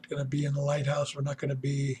not going to be in the lighthouse. We're not going to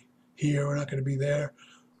be here. We're not going to be there.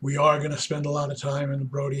 We are going to spend a lot of time in the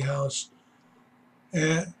Brody house.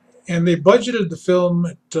 And they budgeted the film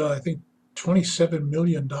at, I think, $27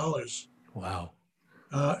 million. Wow.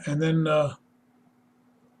 And then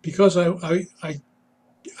because I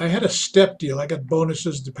had a step deal, I got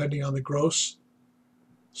bonuses depending on the gross.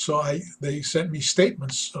 So they sent me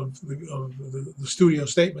statements of the studio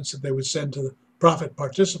statements that they would send to the profit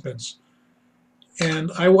participants.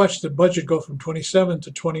 And I watched the budget go from 27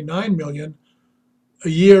 to 29 million a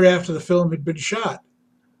year after the film had been shot.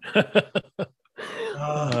 And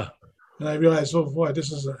I realized, oh boy,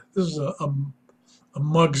 this is a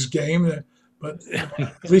mug's game. But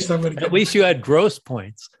at least I'm going to get. At least you had gross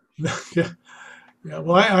points. Yeah.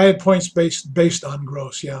 Well, I had points based on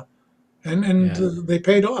gross. Yeah, and they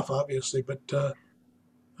paid off obviously, but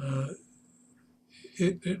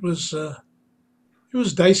it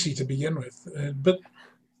was dicey to begin with. But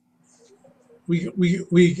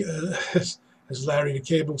we as Larry the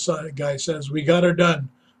Cable Guy says, we got her done.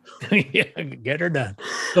 Yeah, get her done.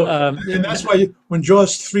 So, and that's why when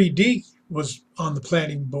Jaws 3D was on the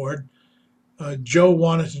planning board, Joe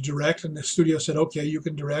wanted to direct, and the studio said, "Okay, you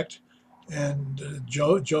can direct." And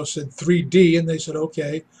Joe said 3D, and they said,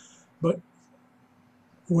 "Okay, but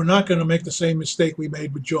we're not going to make the same mistake we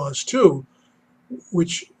made with Jaws 2,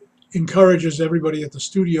 which encourages everybody at the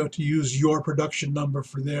studio to use your production number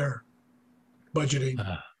for their budgeting."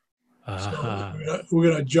 So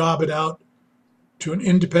we're going to job it out to an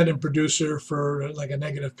independent producer for like a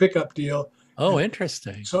negative pickup deal. Oh,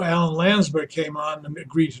 interesting. So Alan Landsberg came on and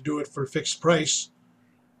agreed to do it for a fixed price,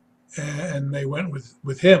 and they went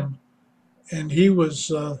with him. And he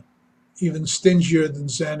was even stingier than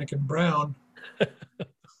Zanuck and Brown.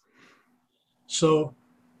 So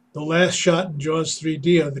the last shot in Jaws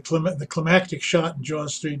 3D, or the climactic shot in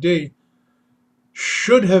Jaws 3D,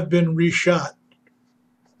 should have been reshot,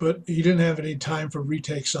 but he didn't have any time for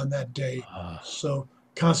retakes on that day. So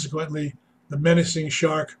consequently, the menacing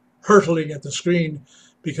shark hurtling at the screen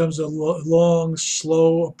becomes a long,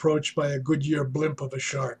 slow approach by a Goodyear blimp of a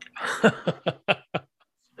shark.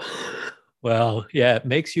 Well, yeah, it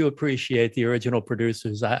makes you appreciate the original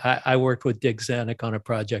producers. I worked with Dick Zanuck on a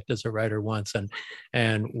project as a writer once,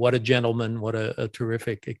 and what a gentleman, what a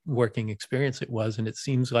terrific working experience it was. And it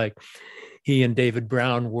seems like he and David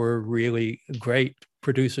Brown were really great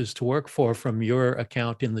producers to work for, from your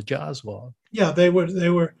account in the Jaws log. Yeah, they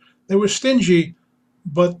were stingy,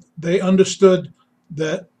 but they understood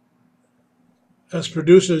that as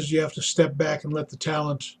producers, you have to step back and let the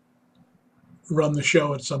talent run the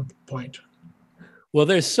show at some point. Well,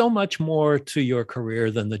 there's so much more to your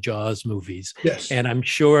career than the Jaws movies. Yes. And I'm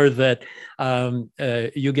sure that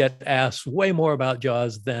you get asked way more about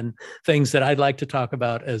Jaws than things that I'd like to talk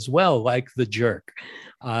about as well, like The Jerk.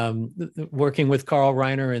 Working with Carl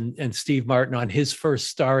Reiner and Steve Martin on his first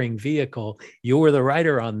starring vehicle, you were the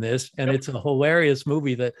writer on this, and It's a hilarious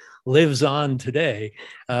movie that lives on today,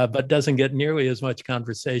 but doesn't get nearly as much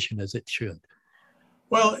conversation as it should.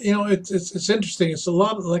 Well, it's interesting. It's a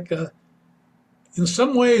lot like in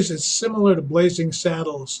some ways, it's similar to Blazing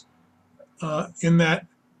Saddles in that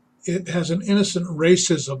it has an innocent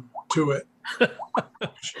racism to it,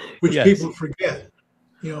 which Yes. people forget.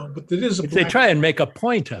 But it is They try and make a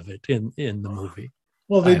point of it in the movie.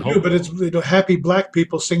 Well, they do, but it's happy black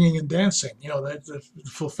people singing and dancing. They're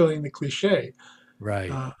fulfilling the cliche.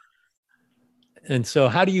 Right. And so,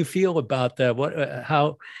 how do you feel about that?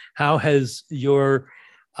 How has your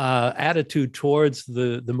attitude towards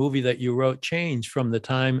the movie that you wrote changed from the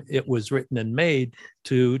time it was written and made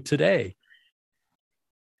to today?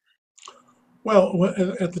 Well,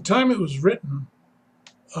 at the time it was written,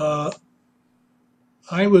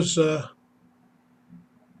 I was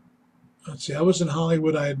I was in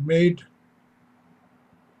Hollywood. I had made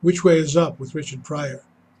Which Way Is Up with Richard Pryor.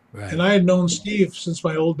 Right. And I had known Steve since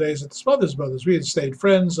my old days at the Smothers Brothers. We had stayed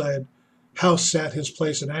friends. I had house sat his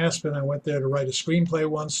place in Aspen. I went there to write a screenplay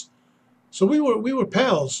once. So we were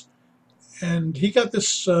pals. And he got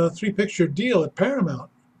this 3-picture deal at Paramount.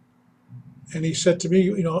 And he said to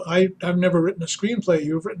me, I've never written a screenplay.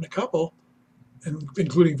 You've written a couple, and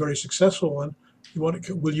including a very successful one.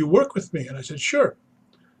 Will you work with me? And I said, sure.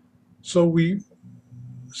 So we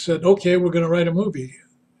said, okay, we're going to write a movie.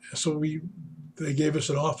 So they gave us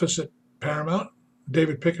an office at Paramount.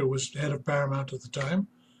 David Picker was head of Paramount at the time.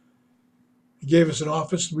 He gave us an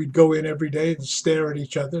office. We'd go in every day and stare at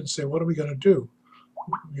each other and say, what are we going to do?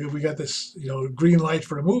 We got this, green light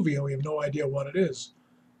for a movie, and we have no idea what it is.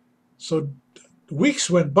 So weeks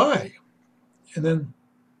went by, and then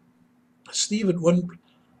Steve at one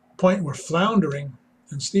point were floundering,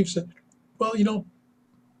 and Steve said, well,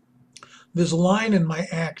 there's a line in my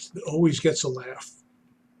act that always gets a laugh.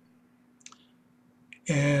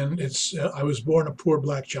 And it's, I was born a poor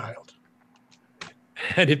black child.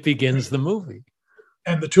 And it begins the movie.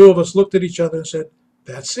 And the two of us looked at each other and said,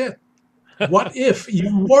 that's it. What if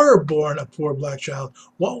you were born a poor black child?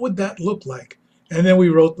 What would that look like? And then we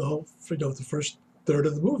wrote the first third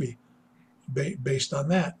of the movie based on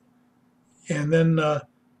that. And then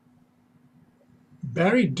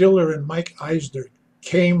Barry Diller and Mike Eisner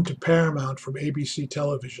came to Paramount from ABC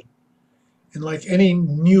Television. And like any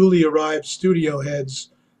newly arrived studio heads,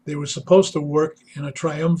 they were supposed to work in a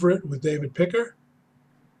triumvirate with David Picker,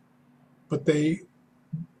 but they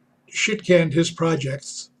shit-canned his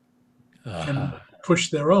projects and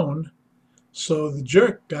pushed their own. So the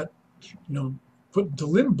Jerk got, put into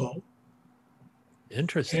limbo.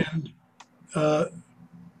 Interesting. And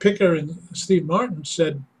Picker and Steve Martin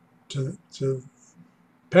said to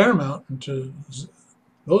Paramount and to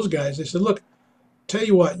those guys, they said, look, tell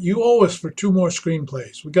you what, you owe us for 2 more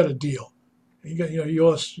screenplays. We got a deal.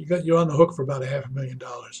 You're on the hook for about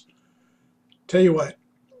 $500,000. Tell you what,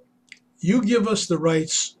 you give us the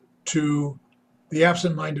rights to The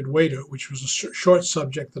Absent-Minded Waiter, which was a short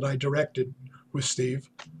subject that I directed with Steve.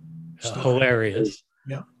 Hilarious.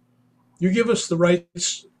 Yeah. You give us the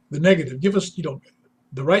rights, the negative, give us,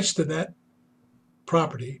 the rights to that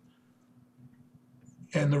property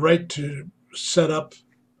and the right to set up,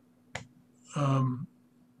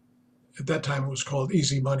 at that time it was called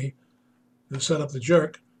Easy Money, to set up the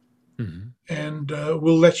Jerk, and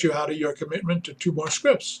we'll let you out of your commitment to 2 more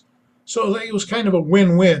scripts. So it was kind of a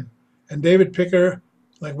win-win. And David Picker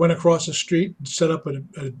went across the street and set up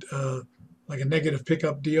a negative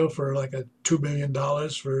pickup deal for like a $2 million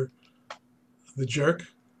for the Jerk.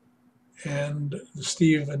 And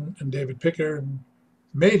Steve and David Picker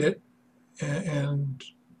made it, and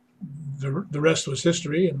the rest was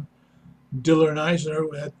history. And Diller and Eisner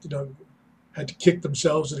had to kick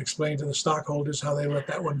themselves and explain to the stockholders how they let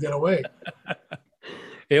that one get away.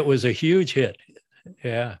 It was a huge hit.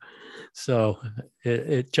 Yeah. So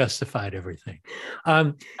it justified everything.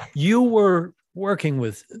 You were working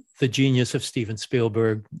with the genius of Steven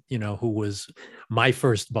Spielberg, who was my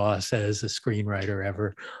first boss as a screenwriter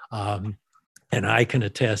ever. And I can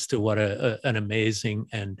attest to what an amazing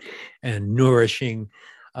and nourishing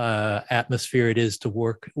atmosphere it is to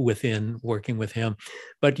working with him.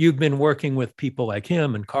 But you've been working with people like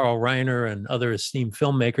him and Carl Reiner and other esteemed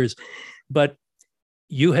filmmakers, but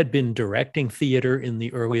you had been directing theater in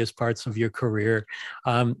the earliest parts of your career.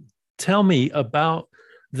 Tell me about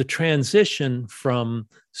the transition from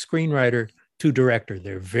screenwriter to director.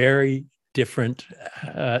 They're very different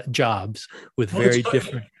jobs with very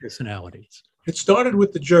different personalities. It started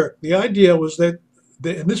with the Jerk. The idea was that,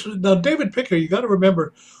 now David Picker, you got to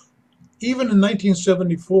remember, even in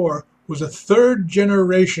 1974, was a 3rd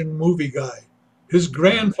generation movie guy. His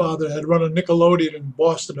grandfather had run a Nickelodeon in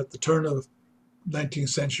Boston at the turn of the 19th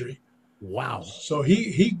century. Wow. So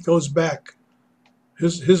he goes back.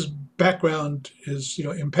 His background is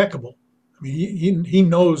impeccable. I mean, he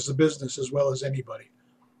knows the business as well as anybody.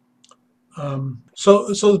 So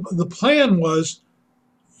the plan was,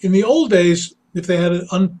 in the old days, if they had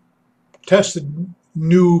an untested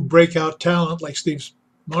new breakout talent like Steve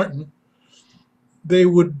Martin, they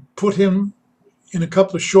would put him in a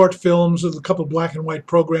couple of short films, or a couple of black and white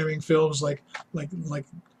programming films like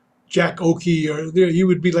Jack Oakey, or he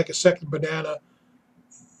would be like a second banana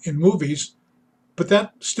in movies. But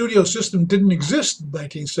that studio system didn't exist in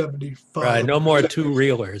 1975. Right, no more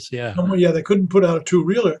 2-reelers, yeah. They couldn't put out a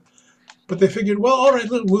 2-reeler. But they figured, well, all right,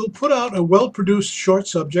 look, we'll put out a well-produced short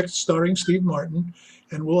subject starring Steve Martin,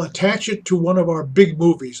 and we'll attach it to one of our big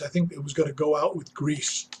movies. I think it was going to go out with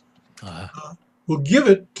Grease. We'll give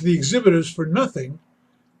it to the exhibitors for nothing,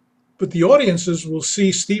 but the audiences will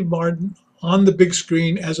see Steve Martin on the big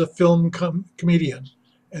screen as a film comedian,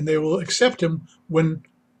 and they will accept him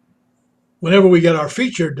whenever we get our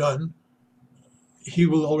feature done. He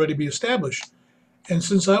will already be established. And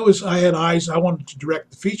since I had eyes, I wanted to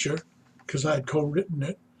direct the feature because I had co-written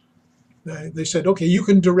it. they said, okay, you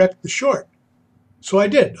can direct the short. So I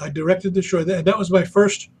did. I directed the short. And that was my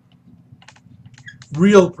first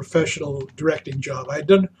real professional directing job. I had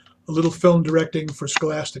done a little film directing for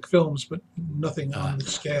Scholastic Films, but nothing on the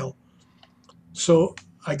scale. So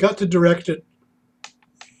I got to direct it,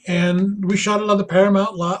 and we shot it on the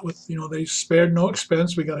Paramount lot with, they spared no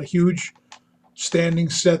expense. We got a huge standing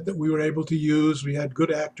set that we were able to use. We had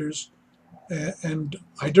good actors, and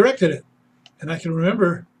I directed it. And I can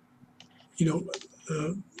remember, they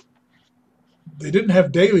didn't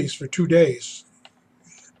have dailies for 2 days.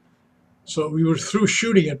 So we were through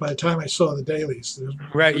shooting it by the time I saw the dailies.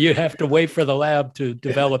 Right. You have to wait for the lab to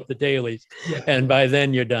develop the dailies. Yeah. And by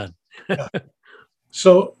then you're done. Yeah.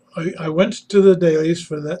 So I went to the dailies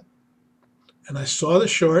for that, and I saw the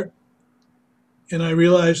short, and I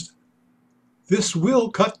realized this will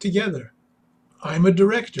cut together. I'm a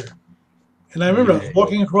director. And I remember I was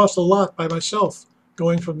walking across the lot by myself,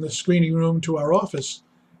 going from the screening room to our office,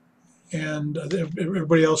 and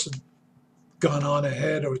everybody else had gone on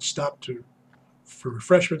ahead or had stopped for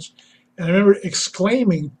refreshments. And I remember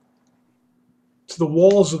exclaiming to the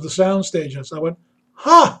walls of the soundstage. I went,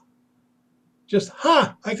 ha! Just,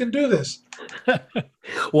 ha! I can do this.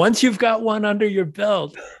 Once you've got one under your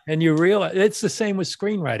belt and you realize, it's the same with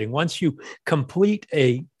screenwriting. Once you complete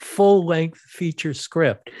a full-length feature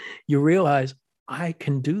script, you realize, I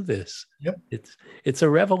can do this. Yep. It's a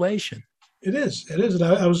revelation. It is. And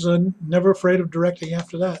I was never afraid of directing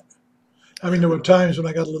after that. I mean, there were times when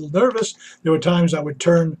I got a little nervous. There were times I would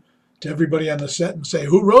turn to everybody on the set and say,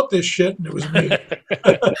 who wrote this shit? And it was me.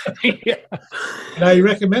 Yeah. And I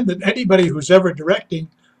recommend that anybody who's ever directing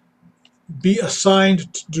be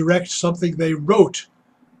assigned to direct something they wrote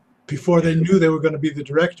before they knew they were going to be the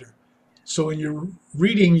director. So when you're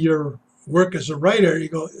reading your work as a writer, you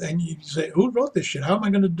go and you say, who wrote this shit? How am I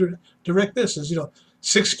going to direct this? There's,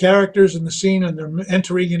 6 characters in the scene, and they're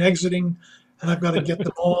entering and exiting, and I've got to get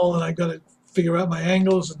them all, and I've got to figure out my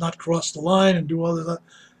angles and not cross the line and do all of that.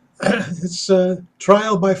 It's a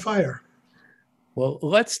trial by fire. Well,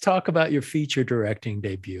 let's talk about your feature directing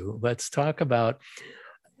debut. Let's talk about,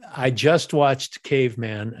 I just watched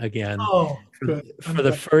Caveman again for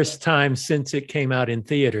the first time since it came out in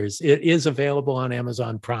theaters. It is available on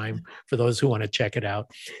Amazon Prime for those who want to check it out.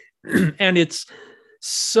 And it's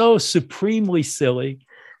so supremely silly,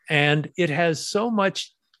 and it has so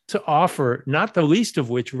much to offer, not the least of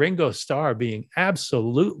which Ringo Starr being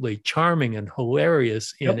absolutely charming and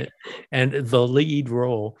hilarious in it, and the lead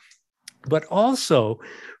role, but also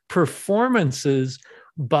performances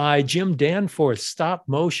by Jim Danforth's stop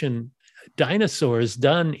motion dinosaurs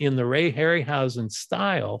done in the Ray Harryhausen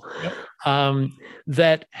style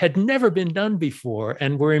that had never been done before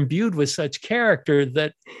and were imbued with such character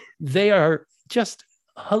that they are just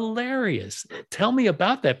hilarious. Tell me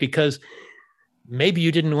about that, because maybe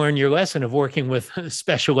you didn't learn your lesson of working with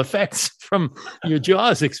special effects from your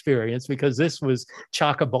Jaws experience, because this was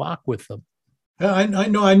chock-a-block with them. I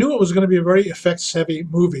know. I knew it was going to be a very effects-heavy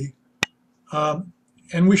movie,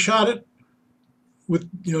 and we shot it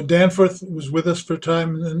with, Danforth was with us for a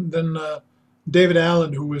time, and then David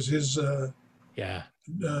Allen, who was his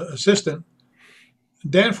assistant.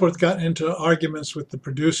 Danforth got into arguments with the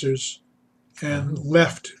producers and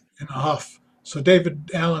left in a huff. So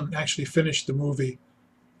David Allen actually finished the movie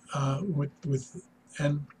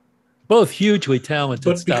and both hugely talented.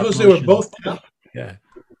 But because they were both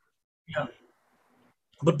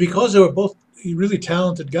but because they were both really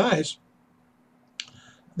talented guys,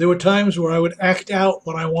 there were times where I would act out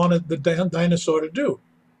what I wanted the dinosaur to do.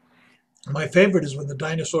 My favorite is when the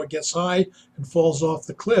dinosaur gets high and falls off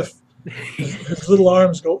the cliff. His little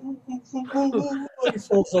arms go, ooh, ooh, ooh, ooh, ooh, and he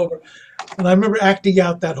falls over. And I remember acting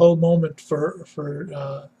out that whole moment for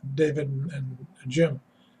David and Jim.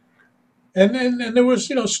 And there was,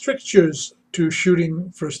 strictures to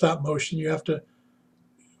shooting for stop motion. You have to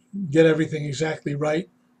get everything exactly right,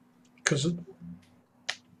 because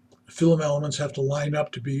film elements have to line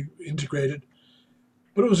up to be integrated.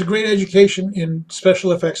 But it was a great education in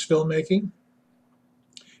special effects filmmaking.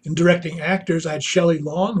 In directing actors, I had Shelley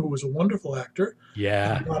Long, who was a wonderful actor.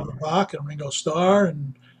 Yeah. And Robert Bach and Ringo Starr,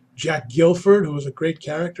 and Jack Gilford, who was a great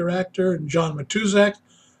character actor, and John Matuzak,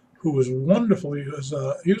 who was wonderful. He was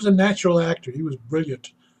a natural actor. He was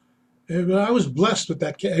brilliant. And I was blessed with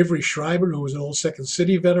that. Avery Schreiber, who was an old Second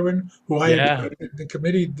City veteran, who I had been in the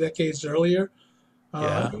committee decades earlier.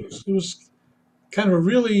 It was kind of a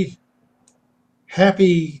really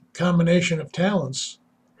happy combination of talents.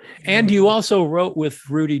 And you also wrote with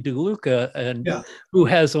Rudy DeLuca, who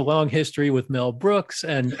has a long history with Mel Brooks,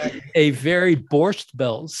 and a very Borscht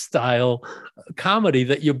Belt style comedy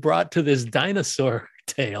that you brought to this dinosaur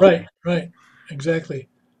tale. Right, exactly.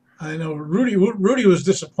 I know Rudy was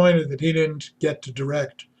disappointed that he didn't get to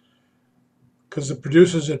direct because the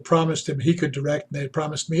producers had promised him he could direct, and they had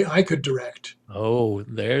promised me I could direct. Oh,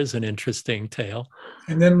 there's an interesting tale.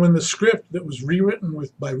 And then when the script that was rewritten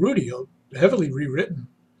by Rudy, heavily rewritten,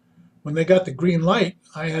 when they got the green light,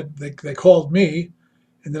 they called me,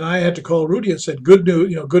 and then I had to call Rudy and said, good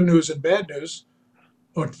news, good news and bad news.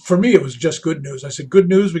 Or for me, it was just good news. I said, good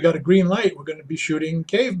news, we got a green light. We're going to be shooting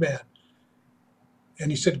Caveman.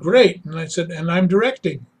 And he said, great. And I said, and I'm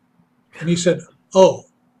directing. And he said, oh.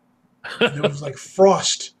 And there was like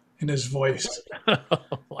frost in his voice.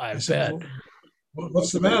 I said, bet.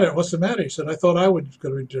 What's the matter? What's the matter? He said, I thought I was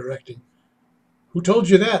going to be directing. Who told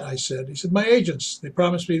you that? I said. He said, my agents. They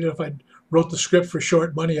promised me that if I wrote the script for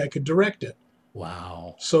short money, I could direct it.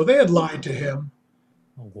 Wow. So they had lied to him.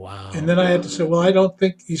 Wow. And then I had to say, well, I don't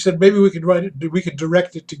think, he said, maybe we could write it, we could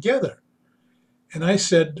direct it together. And I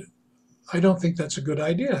said, I don't think that's a good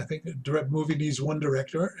idea. I think a direct movie needs one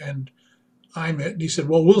director, and I'm it. And he said,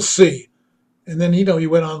 well, we'll see. And then, he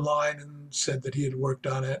went online and said that he had worked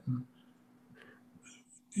on it.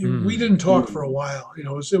 And we didn't talk for a while.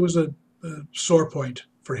 It was a sore point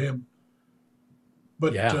for him.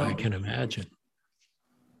 But yeah, I can imagine.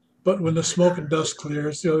 But when the smoke and dust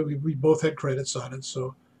clears, we both had credits on it.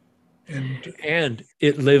 So, and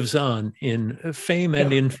it lives on in fame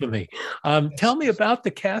and infamy. Tell me about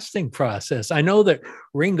the casting process. I know that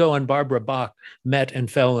Ringo and Barbara Bach met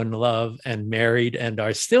and fell in love and married and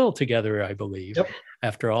are still together, I believe,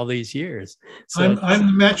 after all these years. So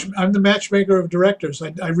I'm the matchmaker of directors.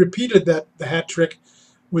 I repeated the hat trick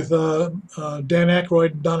with Dan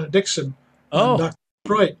Aykroyd and Donna Dixon on Dr.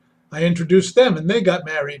 Detroit. I introduced them, and they got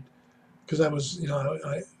married because I was,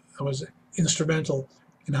 I was instrumental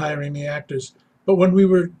in hiring the actors. But when we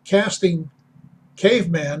were casting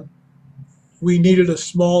Caveman, we needed a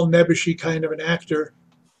small, nebbishy kind of an actor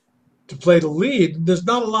to play the lead. There's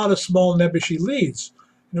not a lot of small, nebbishy leads.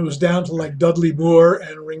 And it was down to like Dudley Moore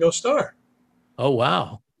and Ringo Starr. Oh,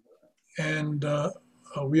 wow. And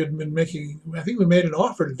we had been I think we made an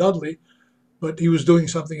offer to Dudley, but he was doing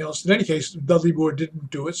something else. In any case, Dudley Moore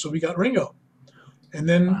didn't do it, so we got Ringo. And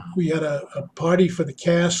then we had a party for the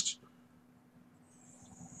cast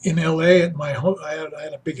in L.A. at my home. I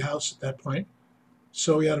had a big house at that point.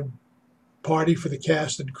 So we had a party for the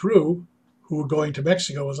cast and crew who were going to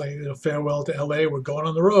Mexico. It was like a farewell to L.A. We're going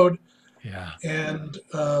on the road. Yeah. And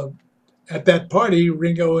at that party,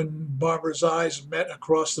 Ringo and Barbara's eyes met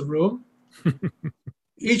across the room.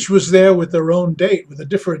 Each was there with their own date, with a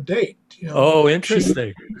different date. Oh,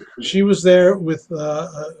 interesting. She was there with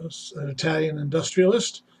an Italian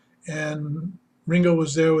industrialist, and Ringo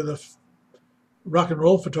was there with a rock and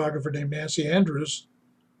roll photographer named Nancy Andrews.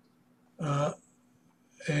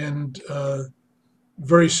 And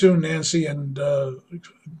very soon, Nancy and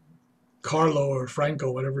Carlo or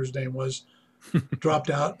Franco, whatever his name was,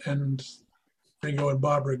 dropped out, and Ringo and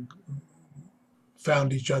Barbara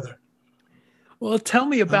found each other. Well, tell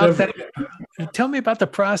me about that. Tell me about the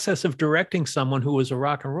process of directing someone who was a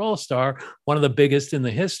rock and roll star, one of the biggest in the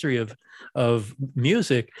history of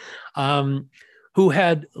music, who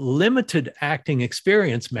had limited acting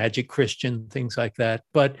experience, Magic Christian, things like that,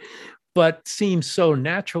 but seems so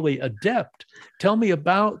naturally adept. Tell me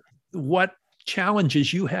about what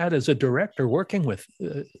challenges you had as a director working with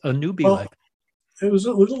a newbie like that. It was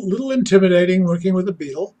a little intimidating working with a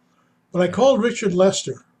Beatle, but I called Richard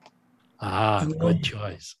Lester. Good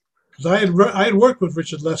choice. Because I had worked with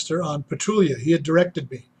Richard Lester on Petulia. He had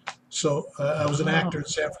directed me. So I was an actor in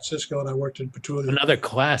San Francisco, and I worked in Petulia. Another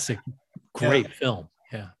classic, great film.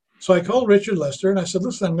 Yeah. So I called Richard Lester, and I said,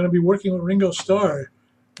 listen, I'm going to be working with Ringo Starr.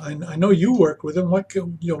 I know you worked with him. What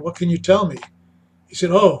can you tell me? He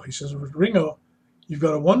said, he says, with Ringo, you've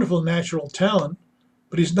got a wonderful natural talent,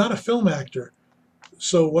 but he's not a film actor.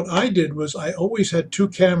 So what I did was I always had two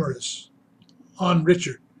cameras on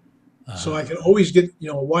Richard. So I could always get,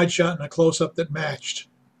 a wide shot and a close-up that matched.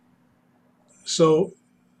 So,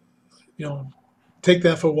 take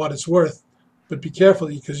that for what it's worth, but be careful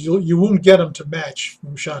because you won't get them to match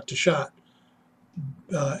from shot to shot.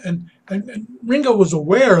 And Ringo was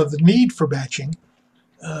aware of the need for matching.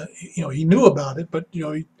 He knew about it, but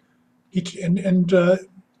he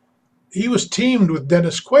was teamed with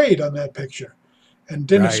Dennis Quaid on that picture, and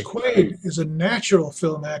Dennis Quaid is a natural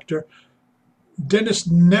film actor. Dennis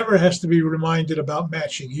never has to be reminded about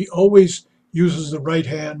matching. He always uses the right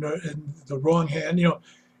hand and the wrong hand.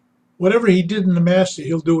 Whatever he did in the master,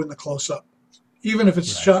 he'll do in the close-up, even if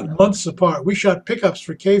it's shot months apart. We shot pickups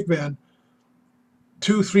for Caveman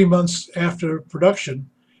 2-3 months after production,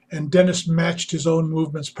 and Dennis matched his own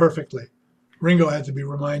movements perfectly. Ringo had to be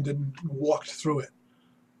reminded and walked through it.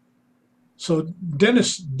 So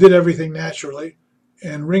Dennis did everything naturally,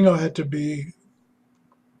 and Ringo had to be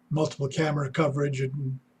multiple camera coverage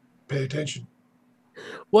and pay attention.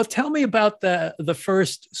 Well, tell me about the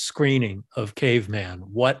first screening of Caveman.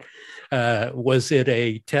 What was it,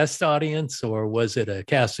 a test audience, or was it a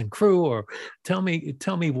cast and crew? Or tell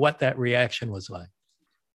me what that reaction was like.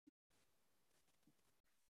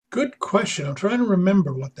 Good question. I'm trying to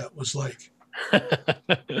remember what that was like. I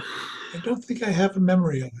don't think I have a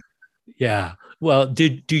memory of it. Yeah. Well,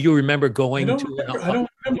 do you remember going I to? don't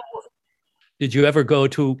remember. Did you ever go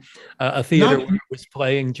to a theater Not, where it was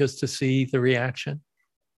playing just to see the reaction?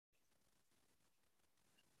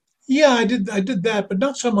 yeah, I did that, but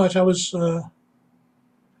not so much. I think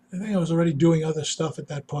I was already doing other stuff at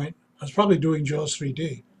that point. I was probably doing Jaws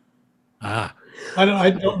 3D. Ah, I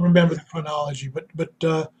don't remember the chronology, but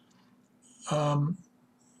um,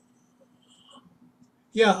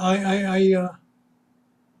 yeah,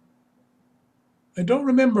 I don't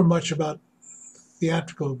remember much about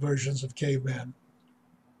theatrical versions of Caveman.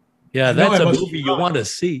 yeah, I know that's I a must movie have you gone. want to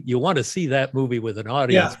see. You want to see that movie with an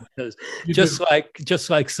audience Yeah, because you just do.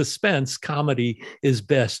 like suspense, comedy is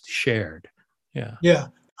best shared. Yeah. Yeah,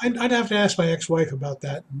 I'd have to ask my ex-wife about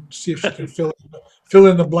that and see if she can fill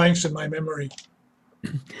in the blanks in my memory.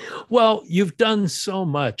 Well, you've done so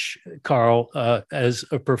much, Carl, as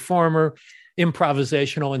a performer,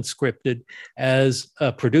 improvisational and scripted, as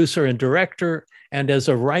a producer and director, and as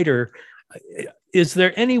a writer. Is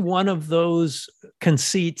there any one of those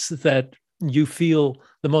conceits that you feel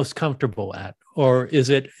the most comfortable at, or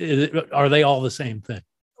are they all the same thing?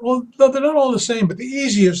 Well, no, they're not all the same, but the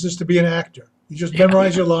easiest is to be an actor. You just Yeah.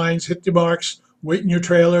 memorize your lines, hit the marks, wait in your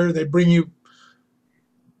trailer. They bring you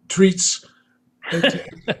treats. They,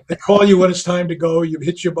 they call you when it's time to go. You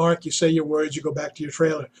hit your mark, you say your words, you go back to your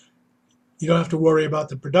trailer. You don't have to worry about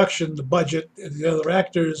the production, the budget, the other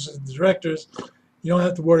actors, and the directors. You don't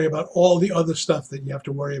have to worry about all the other stuff that you have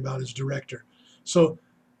to worry about as director. So,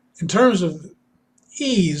 in terms of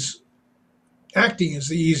ease, acting is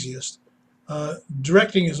the easiest.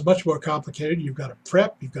 Directing is much more complicated. You've got to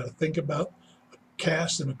prep, you've got to think about a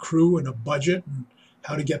cast and a crew and a budget and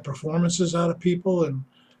how to get performances out of people. And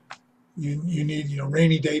you need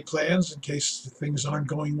rainy day plans in case things aren't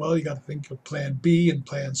going well. You got to think of plan B and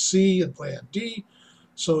plan C and plan D.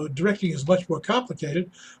 So directing is much more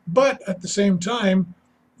complicated, but at the same time,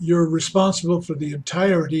 you're responsible for the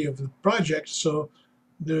entirety of the project. So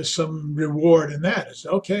there's some reward in that. It's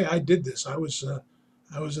okay. I did this. I was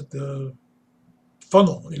at the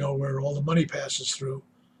funnel, where all the money passes through,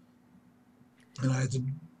 and I had to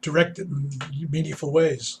direct it in meaningful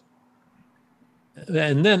ways.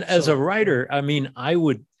 And then as a So writer, I mean,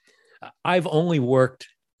 I've only worked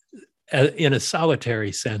in a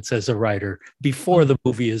solitary sense as a writer before the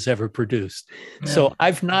movie is ever produced. yeah, So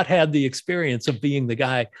I've not had the experience of being the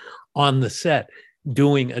guy on the set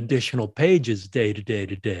doing additional pages day to day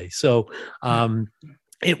to day. So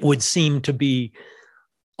it would seem to be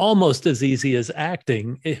almost as easy as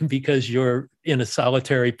acting because you're in a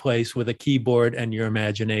solitary place with a keyboard and your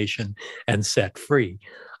imagination and set free.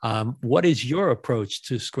 What is your approach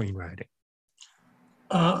to screenwriting?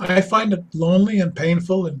 I find it lonely and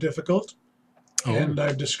painful and difficult, Oh, and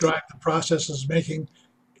I've described the process as making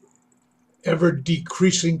ever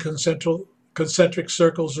decreasing concentric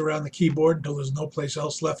circles around the keyboard until there's no place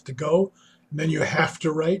else left to go, and then you have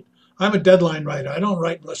to write. I'm a deadline writer. I don't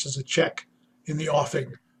write unless there's a check in the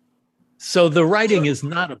offing. so the So writing is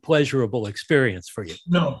not a pleasurable experience for you.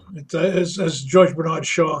 no, as George Bernard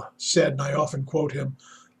Shaw said, and I often quote him.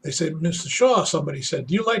 They said, "Mr. Shaw," somebody said,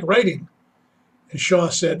 "do you like writing?" And Shaw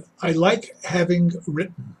said, "I like having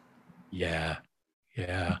written." Yeah,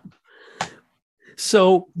 yeah.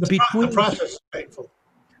 So The process is painful.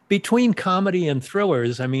 between comedy and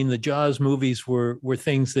thrillers, I mean, the Jaws movies were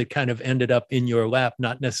things that kind of ended up in your lap,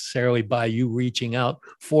 not necessarily by you reaching out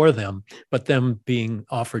for them, but them being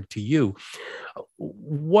offered to you.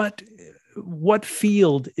 What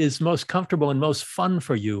field is most comfortable and most fun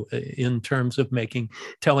for you in terms of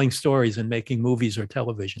telling stories and making movies or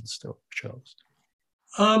television shows?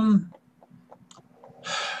 Um,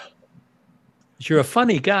 You're a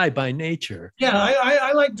funny guy by nature. yeah,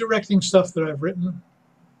 I like directing stuff that I've written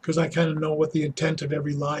because I kind of know what the intent of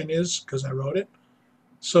every line is because I wrote it.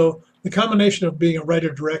 So the combination of being a writer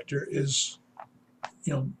director is,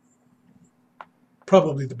 you know,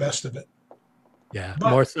 probably the best of it. Yeah, But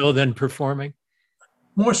more so than performing.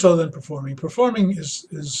 more so than performing. Performing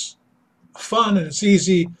is fun and it's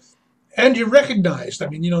easy, and you're recognized. I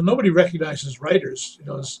mean, nobody recognizes writers.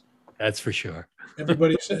 As That's for sure.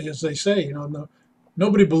 everybody says, as they say,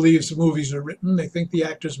 nobody believes movies are written. They think the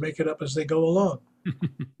actors make it up as they go along.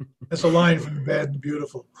 That's a line from The Bad and the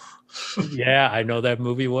Beautiful. Yeah, I know that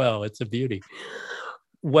movie well. It's a beauty.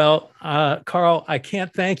 Well, Carl, I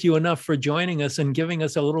can't thank you enough for joining us and giving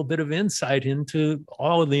us a little bit of insight into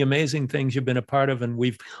all of the amazing things you've been a part of. And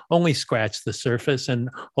we've only scratched the surface, and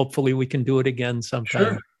hopefully we can do it again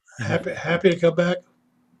sometime. Sure. Happy to come back.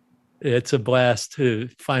 It's a blast to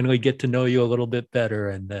finally get to know you a little bit better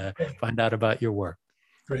and find out about your work.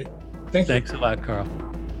 Great. Thank you. Thanks a lot, Carl.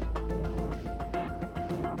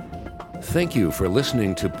 Thank you for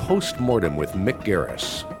listening to Postmortem with Mick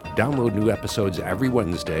Garris. Download new episodes every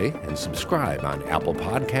Wednesday and subscribe on Apple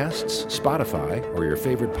Podcasts, Spotify, or your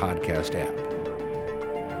favorite podcast app.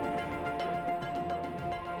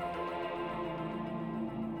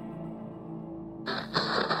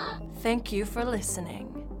 Thank you for listening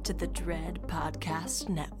to the Dread Podcast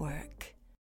Network.